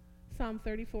 Psalm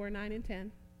 34:9 and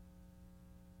 10.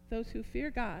 Those who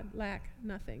fear God lack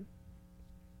nothing.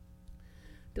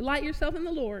 Delight yourself in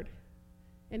the Lord,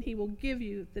 and he will give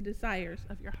you the desires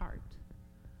of your heart.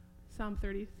 Psalm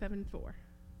 37:4.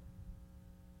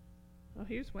 Oh,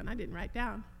 here's one I didn't write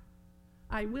down.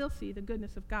 I will see the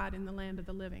goodness of God in the land of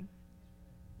the living.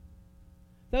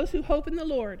 Those who hope in the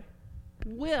Lord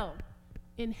will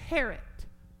inherit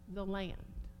the land.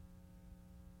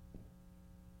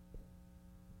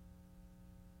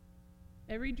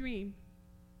 Every dream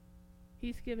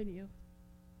he's given you,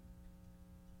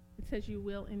 it says you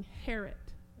will inherit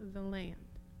the land.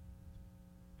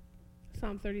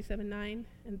 Psalm 37:9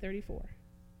 and 34.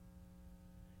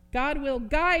 God will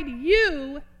guide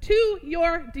you to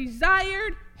your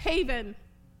desired haven.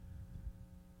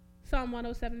 Psalm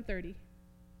 107:30.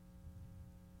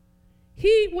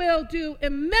 He will do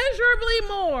immeasurably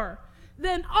more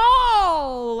than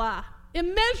all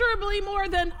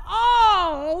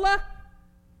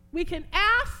we can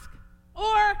ask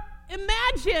or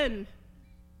imagine.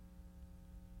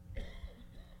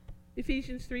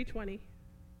 Ephesians 3:20.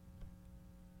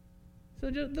 So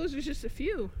those are just a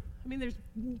few. I mean, there's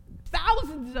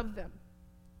thousands of them.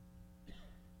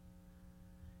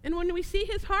 And when we see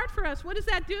his heart for us, what does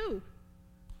that do?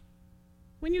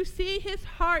 When you see his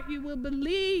heart, you will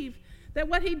believe that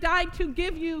what he died to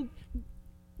give you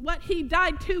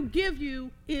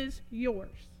is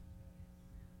yours.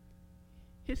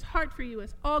 His heart for you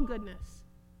is all goodness,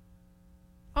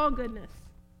 all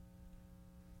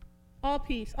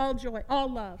peace, all joy, all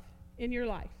love in your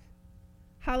life.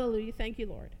 Hallelujah. Thank you,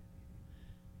 Lord.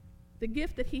 The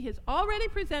gift that he has already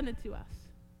presented to us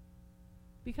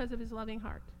because of his loving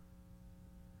heart.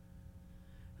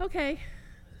 Okay,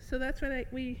 so that's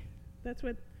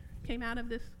what came out of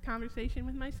this conversation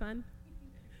with my son.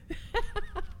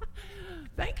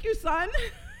 Thank you, son.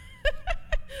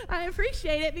 I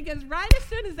appreciate it, because right as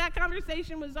soon as that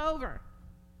conversation was over,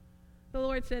 the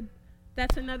Lord said,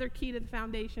 that's another key to the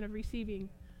foundation of receiving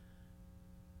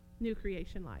new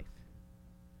creation life.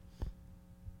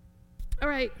 All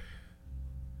right.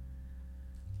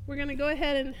 We're going to go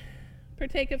ahead and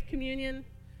partake of communion.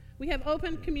 We have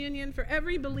open communion for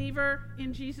every believer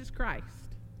in Jesus Christ.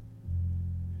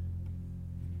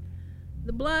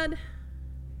 The blood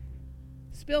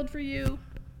spilled for you,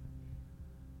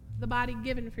 the body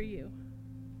given for you.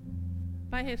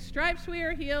 By his stripes we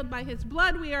are healed, by his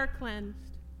blood we are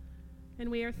cleansed, and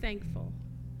we are thankful.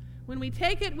 When we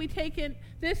take it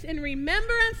this in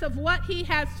remembrance of what he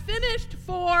has finished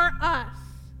for us.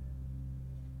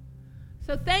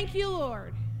 So thank you,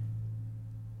 Lord.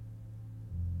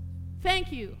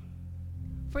 Thank you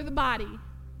for the body,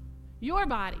 your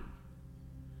body,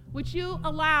 which you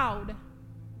allowed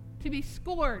to be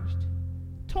scourged,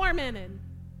 tormented,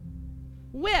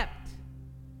 whipped,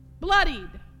 bloodied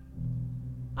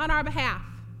on our behalf,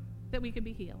 that we could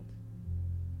be healed.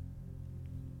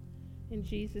 In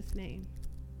Jesus' name,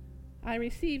 I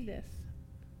receive this,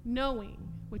 knowing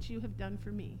what you have done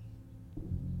for me.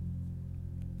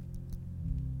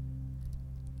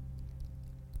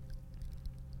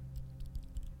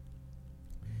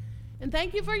 And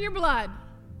thank you for your blood,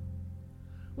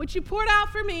 which you poured out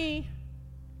for me.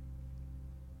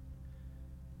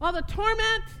 All the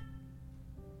torment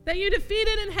that you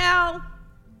defeated in hell.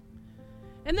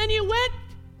 And then you went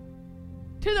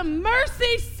to the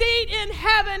mercy seat in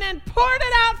heaven and poured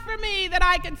it out for me, that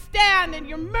I could stand in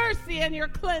your mercy and your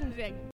cleansing.